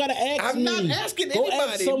ask I'm me. not asking Go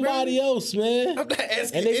anybody, ask somebody else, man. I'm not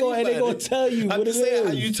asking And they anybody. gonna tell you I'm what just it saying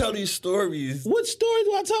how is. you tell these stories. What stories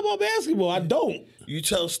do I talk about basketball? I don't. You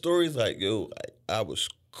tell stories like, yo, I was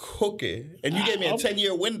cooking, and you gave me a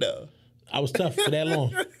 10-year window. I was tough for that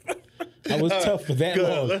long. I was tough for that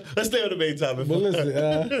long. Let's stay on the main topic. But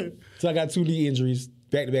listen, so I got 2 knee injuries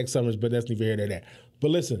back-to-back summers, but that's neither here nor there.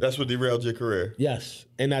 But listen, That's what derailed your career. yes,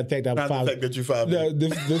 and I think I was Not five. the fact that you 5'8". No, the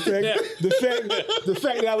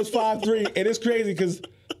fact that I was 5'3", and it's crazy because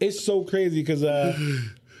it's so crazy because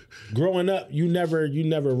growing up, you never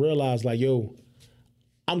realize like, yo,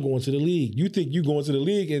 I'm going to the league. You think you going to the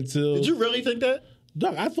league until Did you really think that?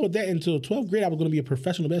 Dog, I thought that until 12th grade I was going to be a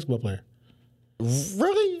professional basketball player.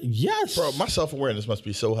 Really? Yes, Bro, my self-awareness must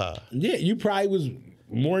be so high. yeah, you probably was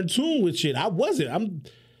more in tune with shit. I wasn't. I'm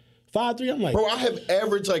 5'3". I'm like, Bro, I have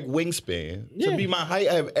average like wingspan. Yeah. To be my height,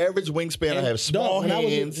 I have average wingspan. I have small dog, when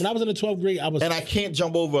hands. I was in the 12th grade, I was and I can't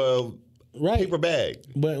jump over paper bag.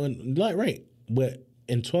 But but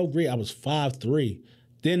in 12th grade I was 5'3".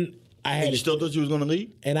 Then I had And you still thought you was going to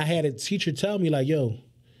leave? and I had a teacher tell me like, "Yo,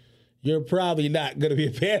 you're probably not gonna be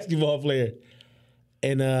a basketball player."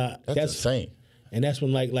 And That's insane. And that's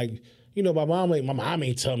when like my mom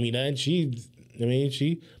ain't tell me nothing.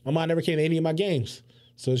 My mom never came to any of my games,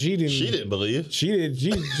 so she didn't believe. She didn't.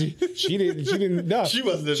 She didn't. No, She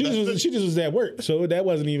wasn't. She just was at work, so that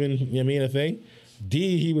wasn't even a thing.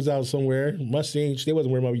 D, he was out somewhere. Mustang, they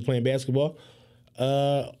wasn't worried about me playing basketball.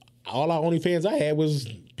 All our only fans I had was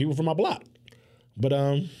people from my block. But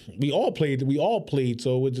we all played.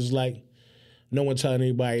 So it's just like no one telling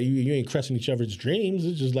anybody you ain't crushing each other's dreams.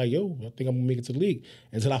 It's just like, yo, I think I'm gonna make it to the league.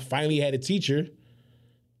 Until I finally had a teacher.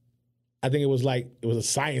 I think it was a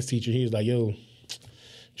science teacher. He was like, yo, what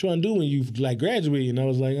you want to do when you like graduate? And I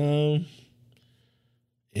was like, it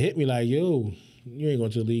hit me like, yo, you ain't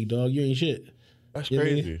going to the league, dog. You ain't shit. That's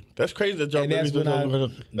crazy. That's crazy that y'all that's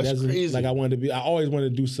crazy. Like I always wanted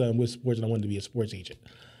to do something with sports, and I wanted to be a sports agent.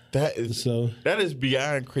 That is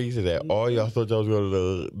beyond crazy that all y'all thought y'all was going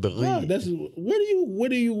to the league.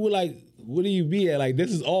 Where do you be at? Like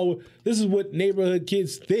this is what neighborhood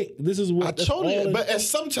kids think. This is what I told you. But at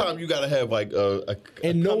some time you gotta have like a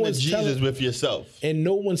no one's Jesus with yourself. And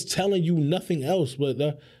no one's telling you nothing else.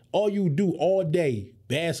 But all you do all day,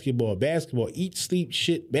 basketball, eat, sleep,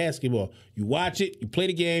 shit, basketball. You watch it, you play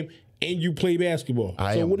the game, and you play basketball.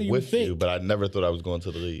 What do you think? You, but I never thought I was going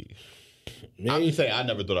to the league. I'm saying I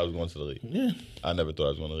never thought I was going to the league. Yeah. I never thought I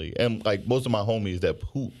was going to the league. And like most of my homies that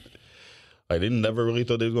hooped, like they never really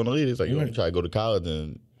thought they was going to leave. It's like, you try to go to college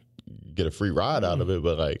and get a free ride out of it,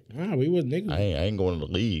 but like, nah, we was niggas. I ain't going to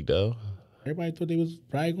the league though. Everybody thought they was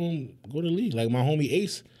probably going to go to the league. Like my homie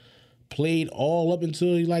Ace played all up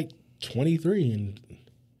until he like 23 and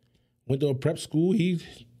went to a prep school.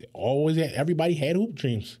 Everybody had hoop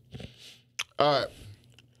dreams. All right.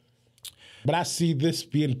 But I see this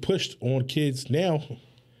being pushed on kids now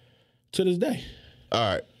to this day.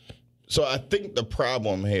 All right. So I think the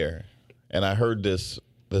problem here, and I heard this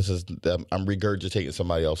is, I'm regurgitating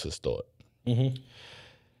somebody else's thought. Mm-hmm.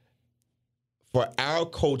 For our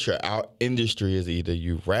culture, our industry is either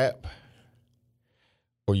you rap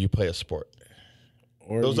or you play a sport.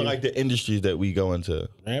 Those are like the industries that we go into.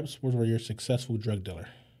 Rap, sports, or you're a successful drug dealer.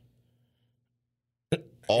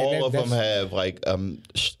 All of them have like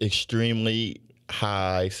extremely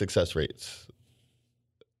high success rates.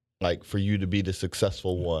 Like for you to be the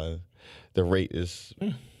successful one, the rate is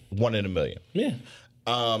 1 in a million. Yeah.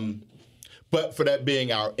 But for that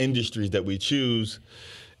being our industries that we choose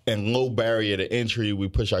and low barrier to entry, we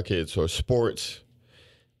push our kids towards sports.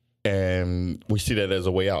 And we see that as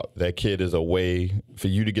a way out. That kid is a way for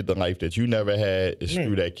you to get the life that you never had is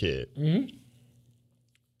through that kid. Mm-hmm.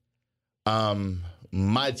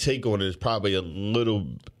 My take on it is probably a little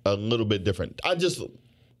bit different. I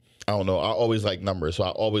don't know. I always like numbers, so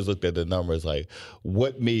I always looked at the numbers like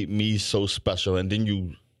what made me so special. And then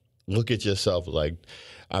you look at yourself like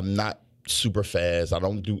I'm not super fast. I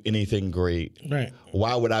don't do anything great. Right.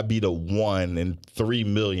 Why would I be the 1 in 3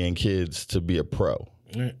 million kids to be a pro?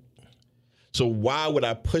 Right. So why would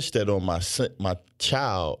I push that on my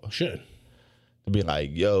child? Sure. To be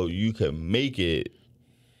like, yo, you can make it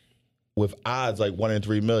with odds like 1 in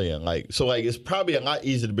 3 million. Like, so like it's probably a lot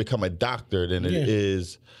easier to become a doctor than it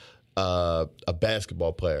is a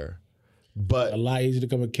basketball player. But a lot easier to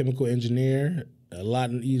become a chemical engineer, a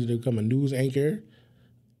lot easier to become a news anchor.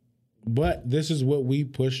 But this is what we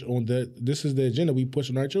push on this is the agenda we push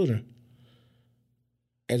on our children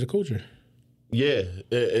as a culture. Yeah,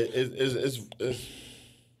 it's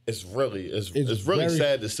really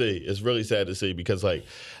sad to see. It's really sad to see because like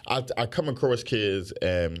I come across kids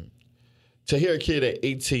and to hear a kid at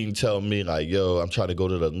 18 tell me like, yo, I'm trying to go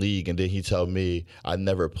to the league, and then he tell me I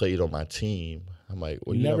never played on my team. I'm like,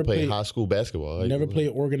 well, you never played high school basketball. Like, never played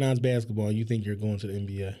organized basketball, and you think you're going to the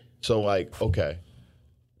NBA. So like, okay,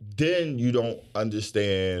 then you don't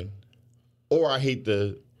understand, or I hate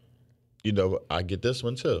I get this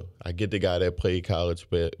one too. I get the guy that played college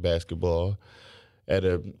basketball at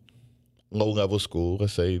a low-level school,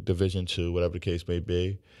 let's say Division II, whatever the case may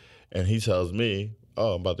be, and he tells me,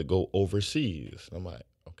 oh, I'm about to go overseas. I'm like,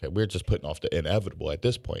 okay, we're just putting off the inevitable at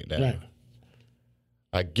this point now. Right.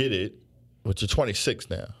 I get it, but you're 26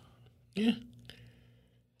 now. Yeah.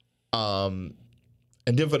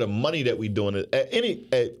 And then for the money that we doing it,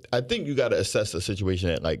 I think you got to assess the situation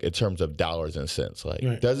in terms of dollars and cents. Like,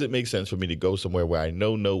 right. Does it make sense for me to go somewhere where I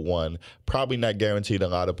know no one, probably not guaranteed a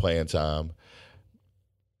lot of playing time,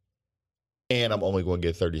 and I'm only going to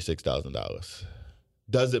get $36,000?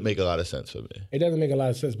 Does it make a lot of sense for me? It doesn't make a lot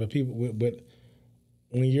of sense, but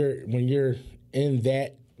when you're in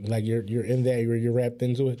that, like you're in that, you're wrapped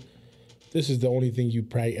into it. This is the only thing you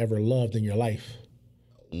probably ever loved in your life.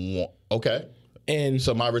 Okay. And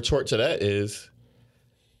so my retort to that is,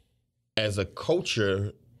 as a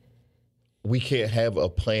culture, we can't have a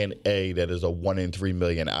plan A that is a 1 in 3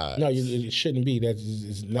 million odds. No, it shouldn't be.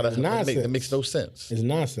 That's nonsense. That makes no sense. It's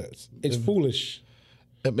nonsense. It's foolish.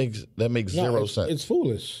 That makes zero sense. It's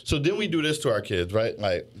foolish. So then we do this to our kids, right?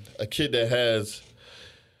 Like a kid that has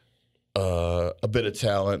a bit of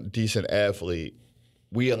talent, decent athlete,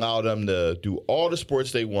 we allow them to do all the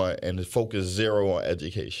sports they want and to focus zero on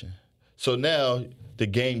education. So now the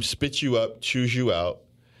game spits you up, chews you out,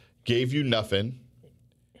 gave you nothing,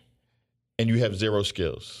 and you have zero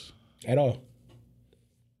skills at all.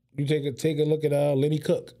 You take a look at Lenny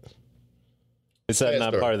Cook. Is that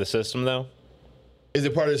not part of the system, though? Is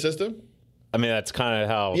it part of the system? I mean, that's kind of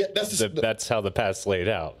how that's how the past laid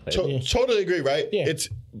out. Totally agree, right? Yeah.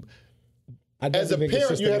 As a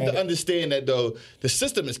parent, you have to understand that, though, the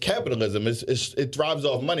system is capitalism. It thrives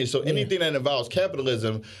off money. So anything that involves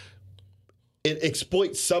capitalism, it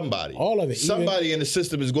exploits somebody. All of it. Somebody in the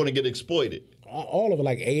system is going to get exploited. All of it,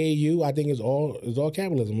 like AAU, I think is all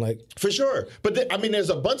capitalism, like for sure. But there's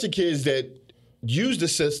a bunch of kids that use the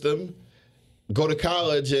system, go to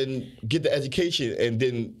college and get the education, and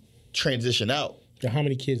then transition out. How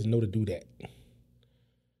many kids know to do that?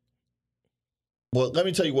 Well, let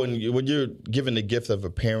me tell you, when you're given the gift of a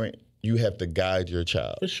parent, you have to guide your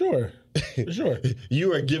child. For sure. For sure.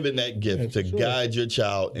 You are given that gift to guide your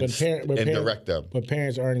child and direct them. But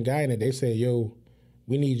parents aren't guiding it. They say, yo,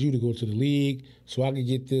 we need you to go to the league so I can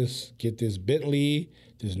get this Bentley,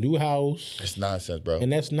 this new house. It's nonsense, bro.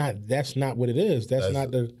 And that's not what it is. That's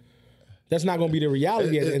not going to be the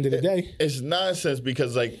reality at the end of the day. It's nonsense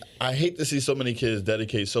because, like, I hate to see so many kids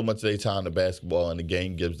dedicate so much of their time to basketball and the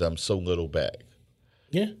game gives them so little back.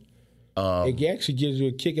 Yeah. It actually gives you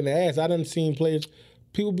a kick in the ass. I done seen players,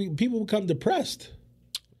 people become depressed.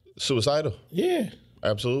 Suicidal. Yeah.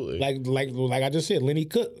 Absolutely. Like I just said, Lenny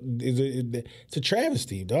Cook it's a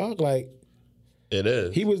travesty, dog. Like it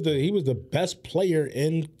is. He was the best player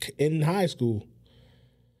in high school.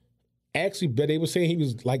 Actually, but they were saying he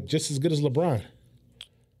was like just as good as LeBron.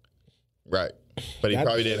 Right. But he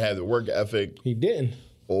probably didn't have the work ethic. He didn't.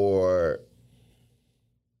 Or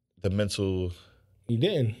the mental. He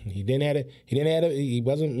didn't. He didn't have it. He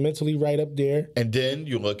wasn't mentally right up there. And then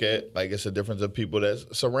you look at, like, it's a difference of people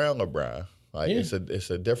that surround LeBron. Like, it's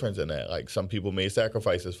a difference in that. Like, some people made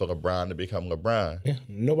sacrifices for LeBron to become LeBron. Yeah,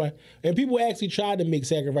 nobody. And people actually tried to make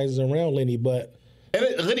sacrifices around Lenny, but.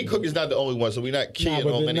 And Lenny Cook is not the only one, so we're not keying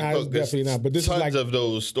on Lenny Cook. Definitely not. But this tons is like of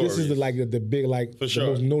those stories. This is the big, like, for sure.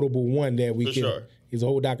 The most notable one that we can. Sure. There's a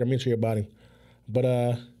whole documentary about him. But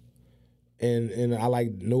and I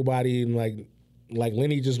like nobody, and like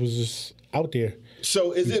Lenny just was just out there.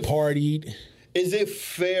 So he partied? Is it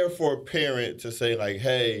fair for a parent to say, like,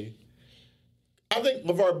 hey, I think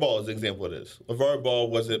LeVar Ball is an example of this. LeVar Ball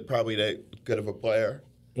wasn't probably that good of a player.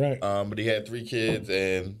 Right. But he had 3 kids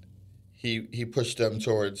and he pushed them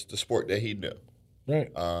towards the sport that he knew.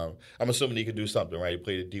 Right. I'm assuming he could do something, right? He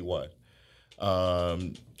played at D1.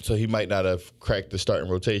 So he might not have cracked the starting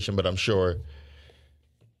rotation, but I'm sure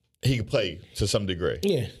he could play to some degree.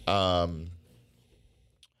 Yeah.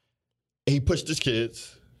 He pushed his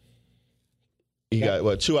kids. He got,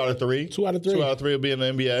 what, 2 out of 3? 2 out of 3. 2 out of 3 will be in the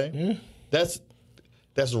NBA. Yeah.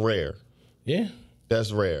 That's rare. Yeah.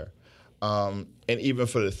 That's rare. And even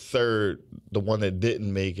for the third, the one that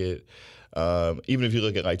didn't make it, even if you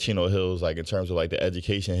look at like Chino Hills, like in terms of like the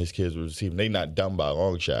education his kids were receiving, they not dumb by a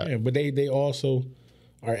long shot. Yeah, but they also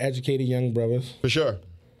are educated young brothers. For sure.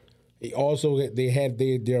 They're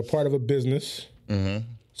a part of a business. Mm-hmm.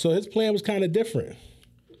 So his plan was kind of different.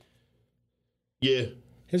 Yeah.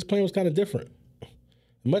 His plan was kind of different.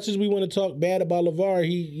 As much as we want to talk bad about LeVar,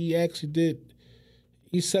 he actually did.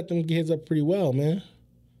 He set them kids up pretty well, man.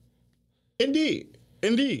 Indeed.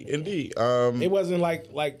 It wasn't like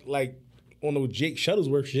on no Jake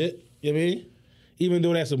Shuttlesworth shit. You know what I mean? Even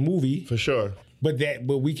though that's a movie, for sure. But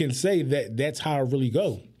we can say that's how it really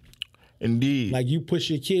go. Indeed. Like you push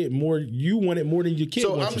your kid more, you want it more than your kid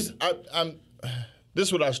wants it. This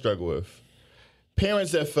is what I struggle with.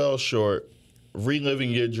 Parents that fell short,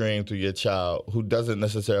 reliving your dream through your child who doesn't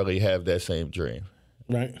necessarily have that same dream.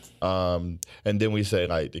 Right. And then we say,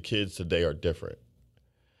 like, the kids today are different.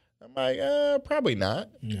 I'm like, probably not.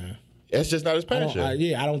 Yeah. It's just not his passion.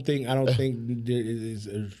 I don't think there is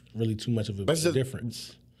really too much of a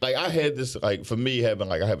difference. Like, I had this, like, for me, I have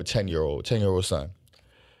a 10-year-old son.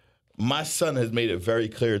 My son has made it very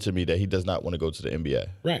clear to me that he does not want to go to the NBA.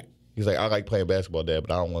 Right. He's like, I like playing basketball, Dad,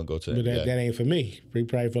 but I don't want to go to the But NBA. that ain't for me. He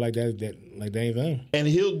probably feel like that ain't for him. And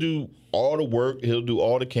he'll do all the work. He'll do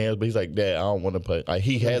all the camps, but he's like, Dad, I don't want to play. Like,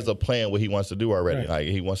 he has a plan what he wants to do already. Right. Like,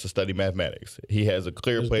 he wants to study mathematics. He has a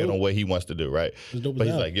clear plan on what he wants to do, right? dope But as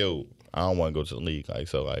he's hell. like, yo, I don't want to go to the league. Like,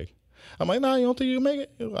 so, like, I'm like, nah, you don't think you can make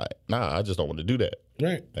it? He's like, nah, I just don't want to do that.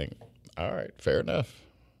 Right. Like, all right, fair enough.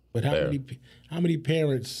 But how many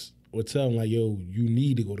parents would tell him like, yo, you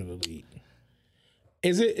need to go to the league?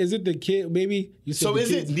 Is it the kid? Maybe you said So the is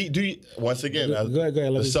kids- it? Do you once again? Go ahead, let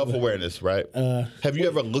the me- self-awareness, right? Have you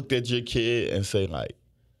ever looked at your kid and say like,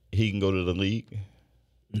 he can go to the league?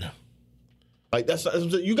 No. Like that's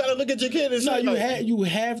you got to look at your kid and No, say, you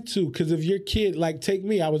have to, because if your kid, like, take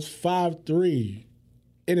me, I was 5'3"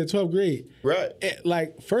 in the 12th grade. right?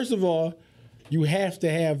 Like, first of all, you have to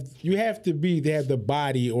have the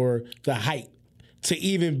body or the height to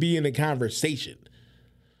even be in the conversation.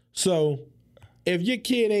 So if your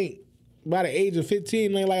kid ain't by the age of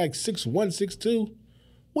 15, like 6'1", 6'2",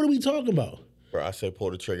 what are we talking about? Bro, I said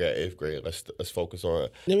pull the trigger at 8th grade. Let's focus on.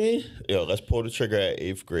 You know what I mean? Yo, let's pull the trigger at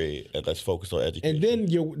 8th grade and let's focus on education. And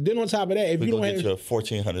then on top of that, if we you don't gonna have get your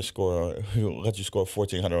 1400 score, we'll let you score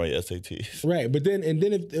 1400 on your SATs. right, but then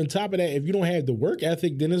if on top of that, if you don't have the work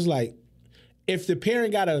ethic, then it's like if the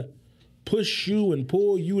parent gotta push you and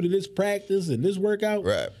pull you to this practice and this workout,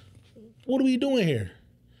 Right. what are we doing here?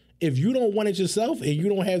 If you don't want it yourself and you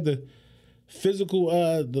don't have the physical,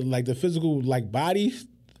 the physical body,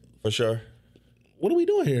 For sure. what are we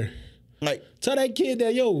doing here? Like, Tell that kid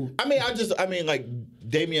that, yo, I mean, like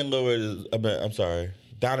Damian Lillard is. I'm sorry,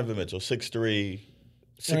 Donovan Mitchell, 6'3",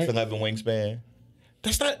 6'11" wingspan.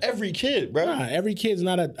 That's not every kid, bro. nah, every kid's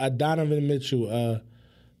not a Donovan Mitchell, a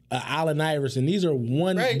Allen Iverson. These are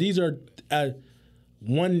one. Right. These are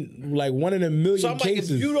one in a million So I'm like,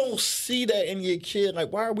 cases. if you don't see that in your kid,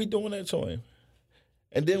 like, why are we doing that to him?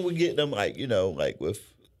 And then we get them like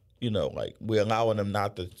we're allowing them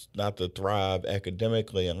not to thrive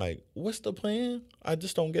academically, and like, what's the plan? I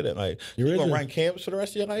just don't get it. Like, There you gonna isn't. run camps for the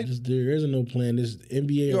rest of your life? There isn't no plan. This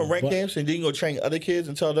NBA. You gonna run but- camps and then you gonna train other kids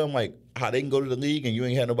and tell them like how they can go to the league, and you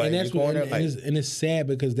ain't had nobody and in that's your what, corner. and it's sad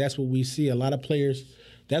because that's what we see. A lot of players.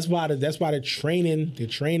 That's why the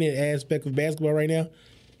training aspect of basketball right now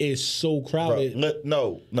is so crowded.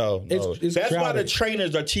 No. It's That's why the crowded.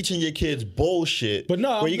 trainers are teaching your kids bullshit. But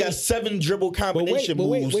no, where you got 7 dribble combination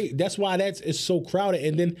moves. wait. That's why it's so crowded,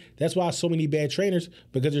 and then that's why so many bad trainers,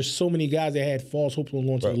 because there's so many guys that had false hopes on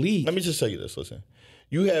going to the league. Let me just tell you this. Listen,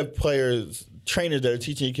 you have trainers that are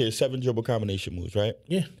teaching your kids 7 dribble combination moves, right?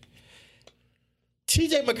 Yeah,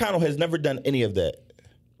 TJ McConnell has never done any of that.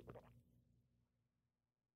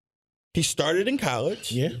 He started in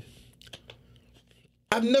college. yeah.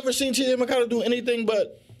 I've never seen TJ McConnell do anything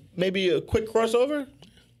but maybe a quick crossover, a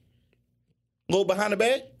little behind the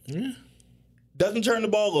back. Yeah. Doesn't turn the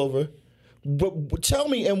ball over. But tell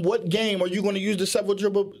me, in what game are you going to use the 7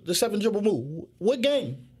 dribble move? What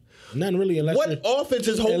game? None really, unless What you're, offense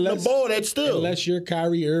is holding the ball that still? unless you're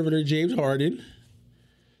Kyrie Irving or James Harden,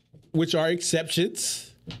 which are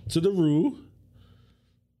exceptions to the rule.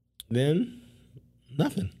 Then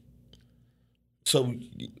nothing. So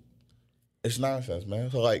it's nonsense, man.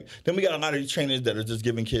 So like, then we got a lot of these trainers that are just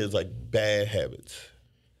giving kids like bad habits.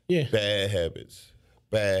 Yeah. Bad habits.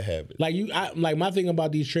 Like my thing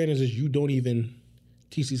about these trainers is you don't even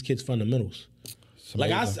teach these kids fundamentals.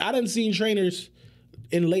 Like I done seen trainers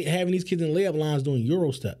having these kids in layup lines doing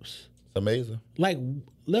Euro steps. It's amazing. Like,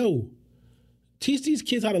 no, teach these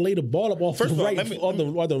kids how to lay the ball up off First the of all, right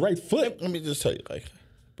on the right foot. Let me just tell you, like,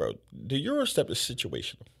 bro, the Euro step is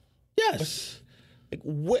situational. Yes,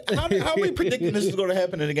 Like, how are we predicting this is going to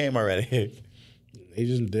happen in the game already?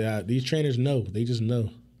 These trainers know. They just know.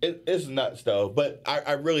 It's nuts though, but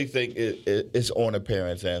I really think it's on the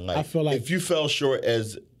parents, and like, I feel like- if you fell short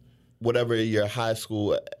as whatever your high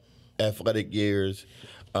school athletic years,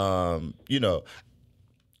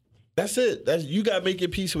 that's it. You got to make your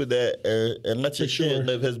peace with that and let your kid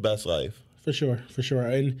live his best life. For sure.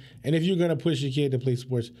 And if you're gonna push your kid to play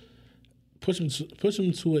sports, push them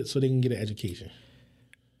to it so they can get an education.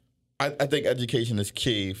 I think education is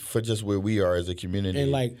key for just where we are as a community.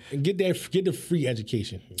 And get the free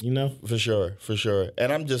education, you know? For sure.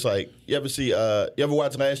 And I'm just like, you ever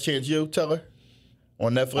watch Last Chance U, Teller?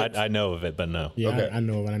 On Netflix? I know of it, but no. Yeah, Okay. I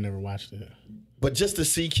know, but I never watched it. But just to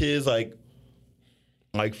see kids like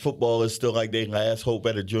football is still like their last hope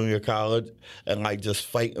at a junior college, and like just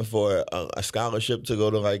fighting for a scholarship to go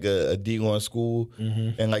to like a D1 school,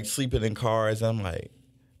 and like sleeping in cars. I'm like,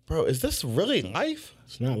 bro, is this really life?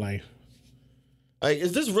 It's not life. Like,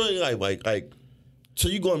 is this really like? So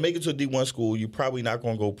you going to make it to a D1 school? You're probably not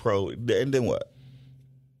going to go pro, and then what?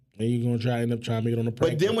 And you're going to end up trying to make it on the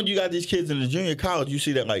But then when you got these kids in the junior college, you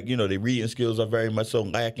see that, like, you know, their reading skills are very much so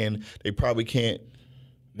lacking. They probably can't.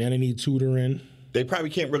 Now they need tutoring. They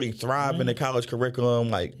probably can't really thrive in the college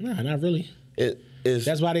curriculum. Like, Nah, not really. it is.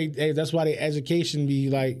 That's why they education be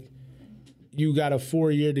like, you got a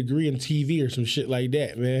 4-year degree in TV or some shit like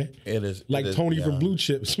that, man. It is like it is Tony beyond. from Blue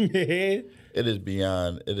Chips, man. It is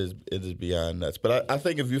beyond. It is beyond nuts. But I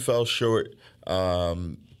think if you fell short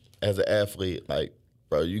as an athlete, like,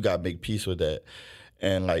 bro, you got to make peace with that.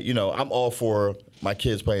 And, like, you know, I'm all for my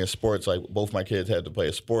kids playing sports. Like, both my kids had to play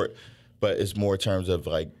a sport, but it's more in terms of,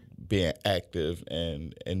 like, being active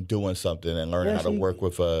and doing something and learning how to work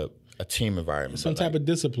with a team environment. Some type of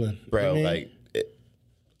discipline. Bro, you know what I mean?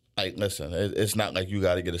 listen, it's not like you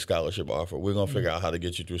got to get a scholarship offer. We're going to figure out how to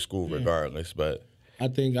get you through school regardless, but... I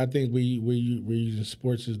think we're using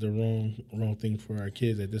sports as the wrong thing for our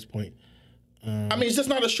kids at this point. I mean, it's just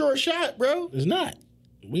not a sure shot, bro. It's not.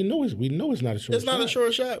 We know it's not a short shot. It's not a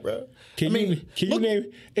sure shot, bro. Can you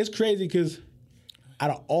name? It's crazy because out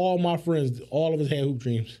of all my friends, all of us had hoop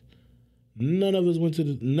dreams. None of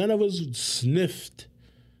us sniffed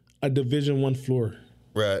a Division I floor.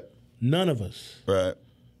 Right. None of us. Right.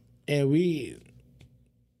 And we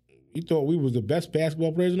thought we was the best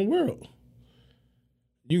basketball players in the world.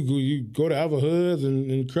 You go to other hoods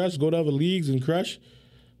and crush, go to other leagues and crush.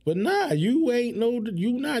 But nah, you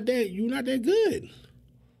not that good.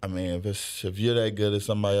 I mean, if you're that good, is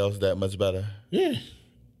somebody else that much better? Yeah.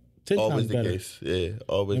 10 Always times the better. case. Yeah,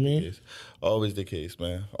 always the case. Always the case,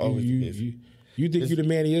 man. Always the case. You think you the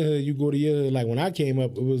man of your hood, you go to your hood. Like when I came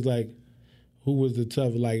up, it was like, who was the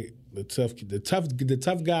tough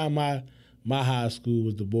guy in my high school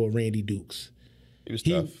was the boy Randy Dukes. He was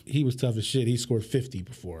tough. He was tough as shit. He scored 50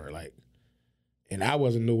 before, and I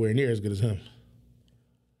wasn't nowhere near as good as him.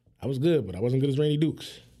 I was good, but I wasn't good as Randy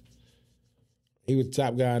Dukes. He was the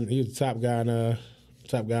top guy.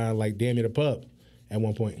 Top guy like damn near the pub at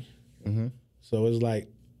one point. Mm-hmm. So it's like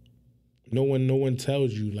no one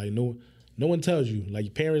tells you. Like no one tells you. Like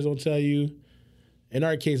your parents don't tell you. In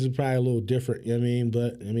our case, it's probably a little different. You know what I mean?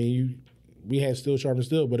 But I mean, we had Still Sharp and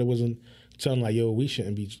Still, but it wasn't telling like, yo, we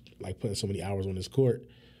shouldn't be like putting so many hours on this court.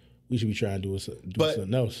 We should be trying to do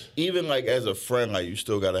something else. Even like as a friend, like you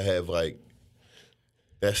still gotta have like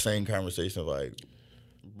that same conversation of like,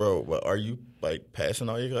 bro, but are you like passing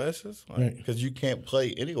all your classes? Like, because you can't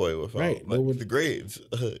play anyway without like, the grades.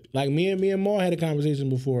 Like me and Maul had a conversation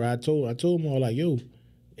before. I told Maul like, yo,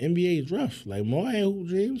 NBA is rough. Like Maul had hoop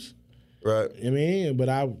dreams. Right. I mean, but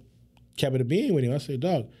I kept it a being with him. I said,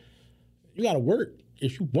 dog, you gotta work.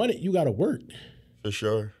 If you want it, you gotta work. For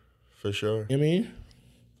sure. You know what I mean?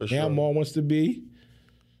 For now sure. Maul wants to be.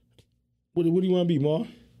 What do you want to be, Maul? A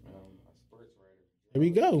sports writer. There we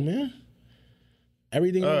go, man.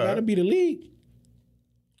 Everything gotta be the league.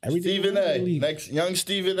 Stephen A. Next, young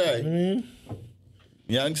Stephen A. Mm-hmm.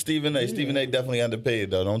 Young Stephen A. Stephen A. definitely underpaid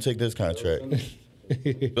though. Don't take this contract.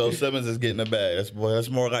 Bill Simmons is getting the bag. That's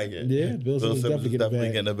more like it. Yeah, Bill Simmons is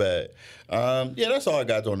definitely getting the bag. Yeah, that's all I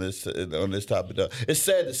got on this topic though. It's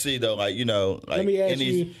sad to see though, like, you know, like Let me ask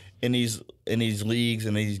in these leagues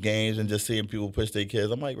and these games and just seeing people push their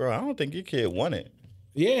kids. I'm like, bro, I don't think your kid won it.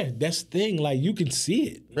 Yeah, that's the thing. Like you can see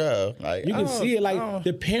it. Bro, like You can see it. Like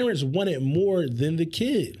the parents want it more than the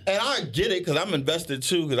kid. And I get it because I'm invested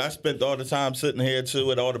too. Because I spent all the time sitting here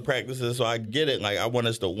too at all the practices, so I get it. Like I want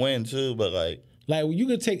us to win too, but like you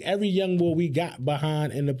could take every young boy we got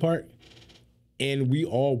behind in the park, and we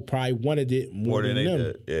all probably wanted it more than they them.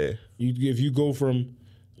 did. Yeah. If you go from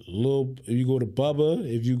if you go to Bubba,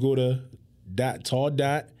 if you go to Tall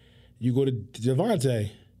Dot, you go to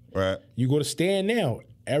Devontae. Right. You go to Stan now.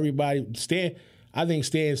 Everybody, Stan, I think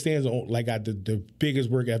Stan's like got the biggest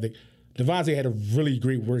work ethic. Devontae had a really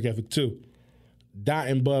great work ethic too. Dot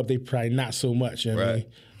and Bub, they probably not so much. You know what I mean?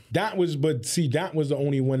 Dot was the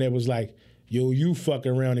only one that was like, yo, you fuck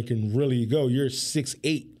around and can really go. You're 6'8".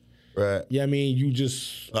 Right. Yeah, you know what I mean? You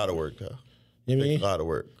just A lot of work though. You know what I mean? Takes a lot of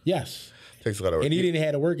work. Yes. Takes a lot of work. And he didn't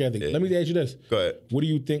have a work ethic. Let me ask you this. Go ahead. What do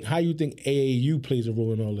you think? How you think AAU plays a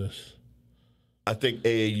role in all this? I think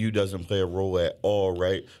AAU doesn't play a role at all,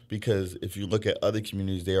 right? Because if you look at other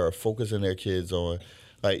communities, they are focusing their kids on,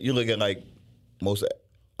 like, you look at, like, most,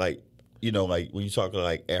 like, you know, like, when you talk to,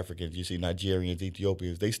 like, Africans, you see Nigerians,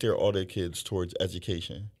 Ethiopians, they steer all their kids towards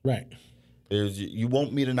education. Right. You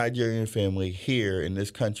won't meet a Nigerian family here in this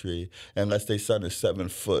country unless their son is 7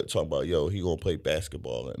 foot talking about, yo, he gonna play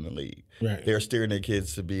basketball in the league. Right. They're steering their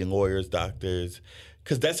kids to being lawyers, doctors,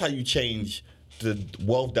 because that's how you change the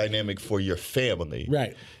wealth dynamic for your family.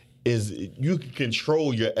 Right. is you can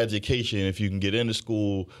control your education if you can get into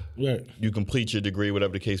school, Right. you complete your degree,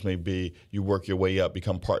 whatever the case may be, you work your way up,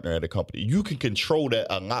 become partner at a company. You can control that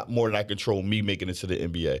a lot more than I control me making it to the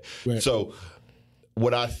NBA. Right. So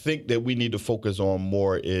what I think that we need to focus on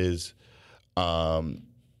more is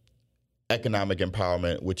economic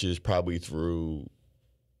empowerment, which is probably through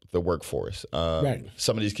the workforce. Right.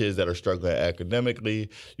 Some of these kids that are struggling academically,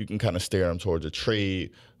 you can kind of steer them towards a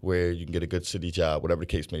trade where you can get a good city job, whatever the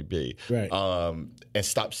case may be. Right. And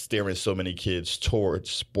stop steering so many kids towards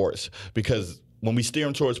sports, because when we steer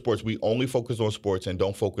them towards sports, we only focus on sports and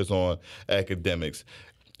don't focus on academics,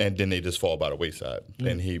 and then they just fall by the wayside.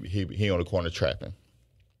 And he on the corner trapping,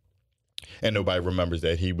 and nobody remembers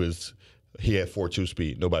that he had 4.2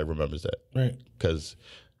 speed. Nobody remembers that, Right. because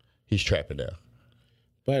he's trapping now.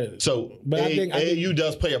 But So I think AAU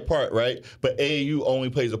does play a part, right? But AAU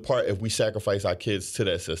only plays a part if we sacrifice our kids to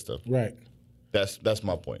that system. right, That's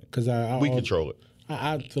my point. because We control it.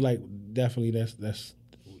 I feel like definitely that's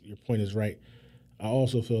your point is right. I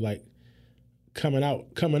also feel like coming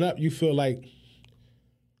up, you feel like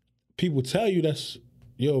people tell you that's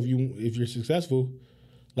if you're successful,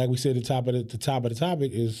 like we said, the top of the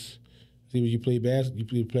topic is see when you play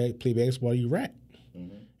play basketball, you rap,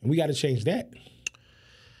 and we got to change that.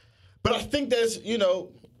 But I think that's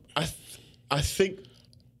I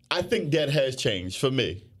think that has changed for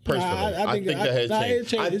me personally. I think that has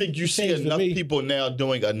changed. I think you see enough people now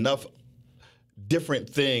doing enough different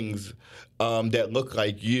things that look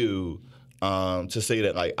like you to say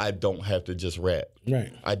that like I don't have to just rap.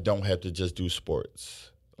 Right. I don't have to just do sports.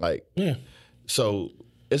 Like Yeah. so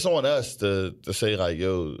it's on us to say like,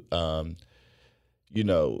 yo,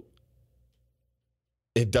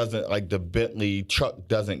 it doesn't, like, the Bentley truck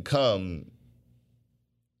doesn't come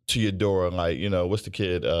to your door and like, what's the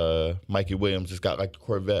kid, Mikey Williams just got like the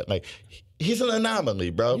Corvette. Like, he's an anomaly,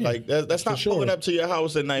 bro. Yeah, like that's not pulling up to your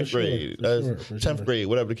house in ninth grade, 10th grade,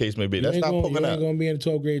 whatever the case may be. That's not pulling up. You ain't gonna be in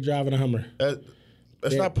 12th grade driving a Hummer.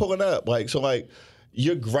 That's not pulling up. Like, so like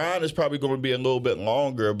your grind is probably going to be a little bit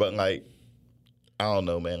longer, but like, I don't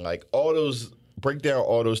know, man. Like break down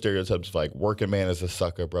all those stereotypes. Like, working man is a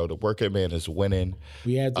sucker, bro. The working man is winning.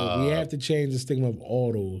 We have to change the stigma of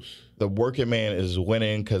all those. The working man is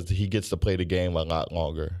winning because he gets to play the game a lot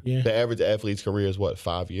longer. Yeah. The average athlete's career is what,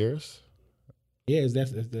 5 years? Yeah,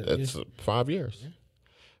 that's 5 years. Yeah.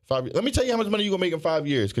 5 years. Let me tell you how much money you're gonna make in 5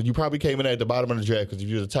 years, because you probably came in at the bottom of the draft. Because if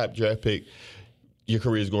you're the top draft pick, your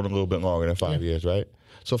career is going a little bit longer than 5 years, right?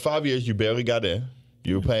 So 5 years, you barely got in.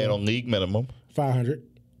 You were playing on league minimum. 500.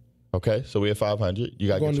 Okay, so we have 500. You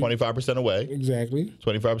got to get 25% away. Exactly.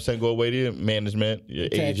 25% go away to your management, your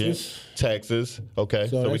agent, taxes. Okay,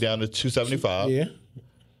 so we down to 275. Yeah.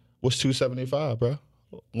 What's 275, bro?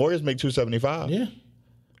 Lawyers make 275. Yeah.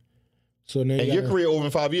 So now your career over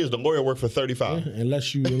in 5 years, the lawyer worked for 35. Yeah,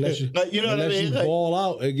 unless you like, you know what I mean? You ball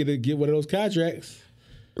out and get one of those contracts.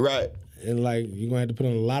 Right. And like you're gonna have to put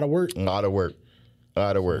in a lot of work. A lot of work.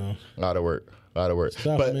 Tough,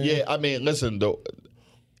 but man. Yeah, I mean, listen, though.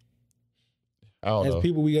 I don't know. As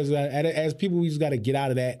people, we just got to get out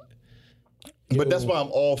of that. But that's why I'm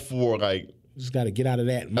all for, like, just got to get out of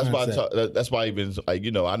that mindset. That's why even, like, I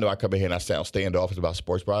know I come in here and I sound standoffish about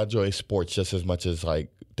sports, but I enjoy sports just as much as, like,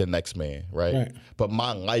 the next man, right? But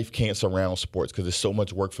my life can't surround sports because there's so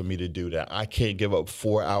much work for me to do that I can't give up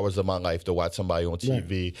 4 hours of my life to watch somebody on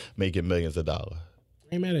TV making millions of dollars.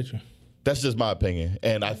 I ain't mad at you. That's just my opinion.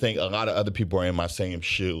 And I think a lot of other people are in my same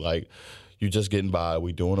shoe. Like, you're just getting by,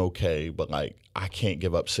 we doing okay, but like I can't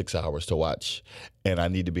give up 6 hours to watch, and I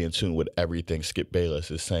need to be in tune with everything Skip Bayless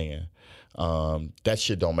is saying. That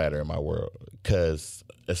shit don't matter in my world because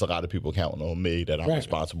it's a lot of people counting on me that I'm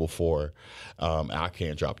responsible for. I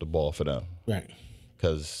can't drop the ball for them, right?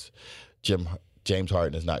 Because James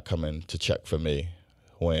Harden is not coming to check for me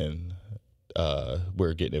when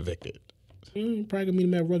we're getting evicted. Probably gonna meet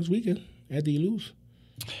him at Ruggs weekend after you lose.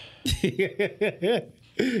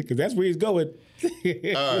 Because that's where he's going.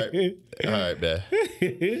 All right, man.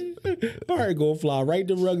 Harden gonna fly right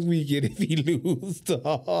to Ruggs weekend if he lose,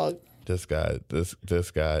 dog. This guy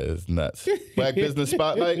is nuts. Black Business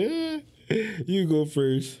Spotlight. You go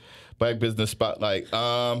first. Black Business Spotlight.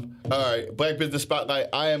 All right, Black Business Spotlight.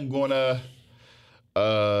 I am gonna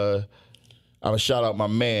shout out my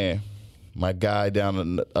man, my guy down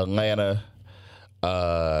in Atlanta,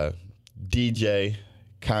 DJ,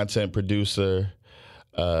 content producer.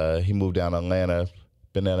 He moved down to Atlanta.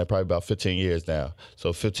 Been down there probably about 15 years now.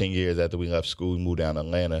 So 15 years after we left school, we moved down to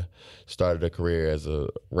Atlanta. Started a career as a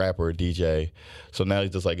rapper, DJ. So now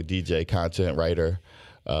he's just like a DJ, content writer,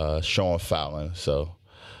 Sean Fallon. So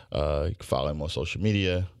you can follow him on social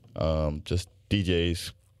media. Just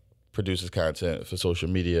DJs produces content for social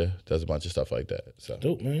media, does a bunch of stuff like that. So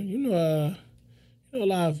Dope, man. You know a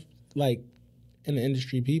lot of like in the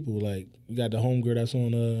industry people. Like you got the homegirl that's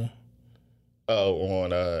on on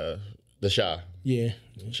the Shy. yeah.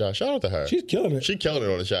 Shy, shout out to her. She's killing it. She killing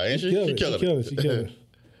it on the Shy, ain't she? She killing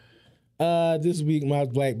it. This week, my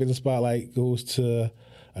Black Business Spotlight goes to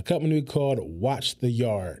a company called Watch the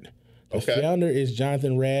Yard. The founder is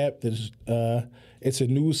Jonathan Rabb. It's a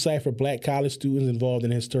news site for Black college students involved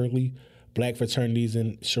in historically Black fraternities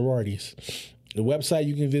and sororities. The website,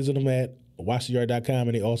 you can visit them at watchtheyard.com,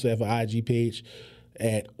 and they also have an IG page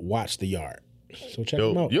at Watch the Yard. So check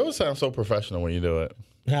them out. You always sound so professional when you do it.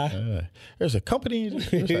 Huh? There's a company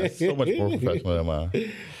that's so much more professional than mine.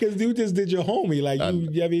 Because you just did your homie. Like,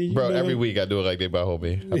 bro, every week I do it like they my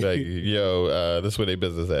homie. I'm like, yo, this is where they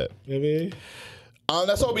business at. You know what I mean?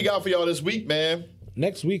 That's all we got for y'all this week, man.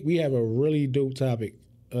 Next week we have a really dope topic.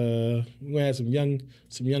 We're gonna have some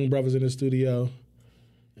young brothers in the studio,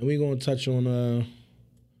 and we're gonna touch on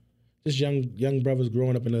just young brothers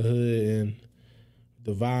growing up in the hood and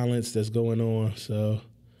the violence that's going on. So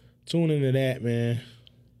tune into that, man.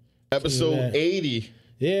 Episode 80.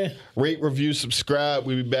 Yeah. Rate, review, subscribe.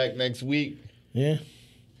 We'll be back next week. Yeah.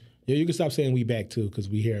 Yo, you can stop saying we back too, because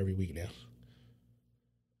we here every week now.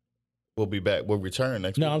 We'll be back. We'll return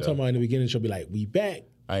next week. No, I'm talking about in the beginning. She'll be like, we back.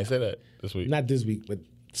 I ain't say that this week. Not this week, but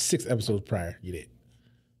 6 episodes prior. You did.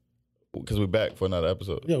 Because we're back for another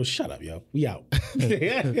episode. Yo, shut up, yo. We out.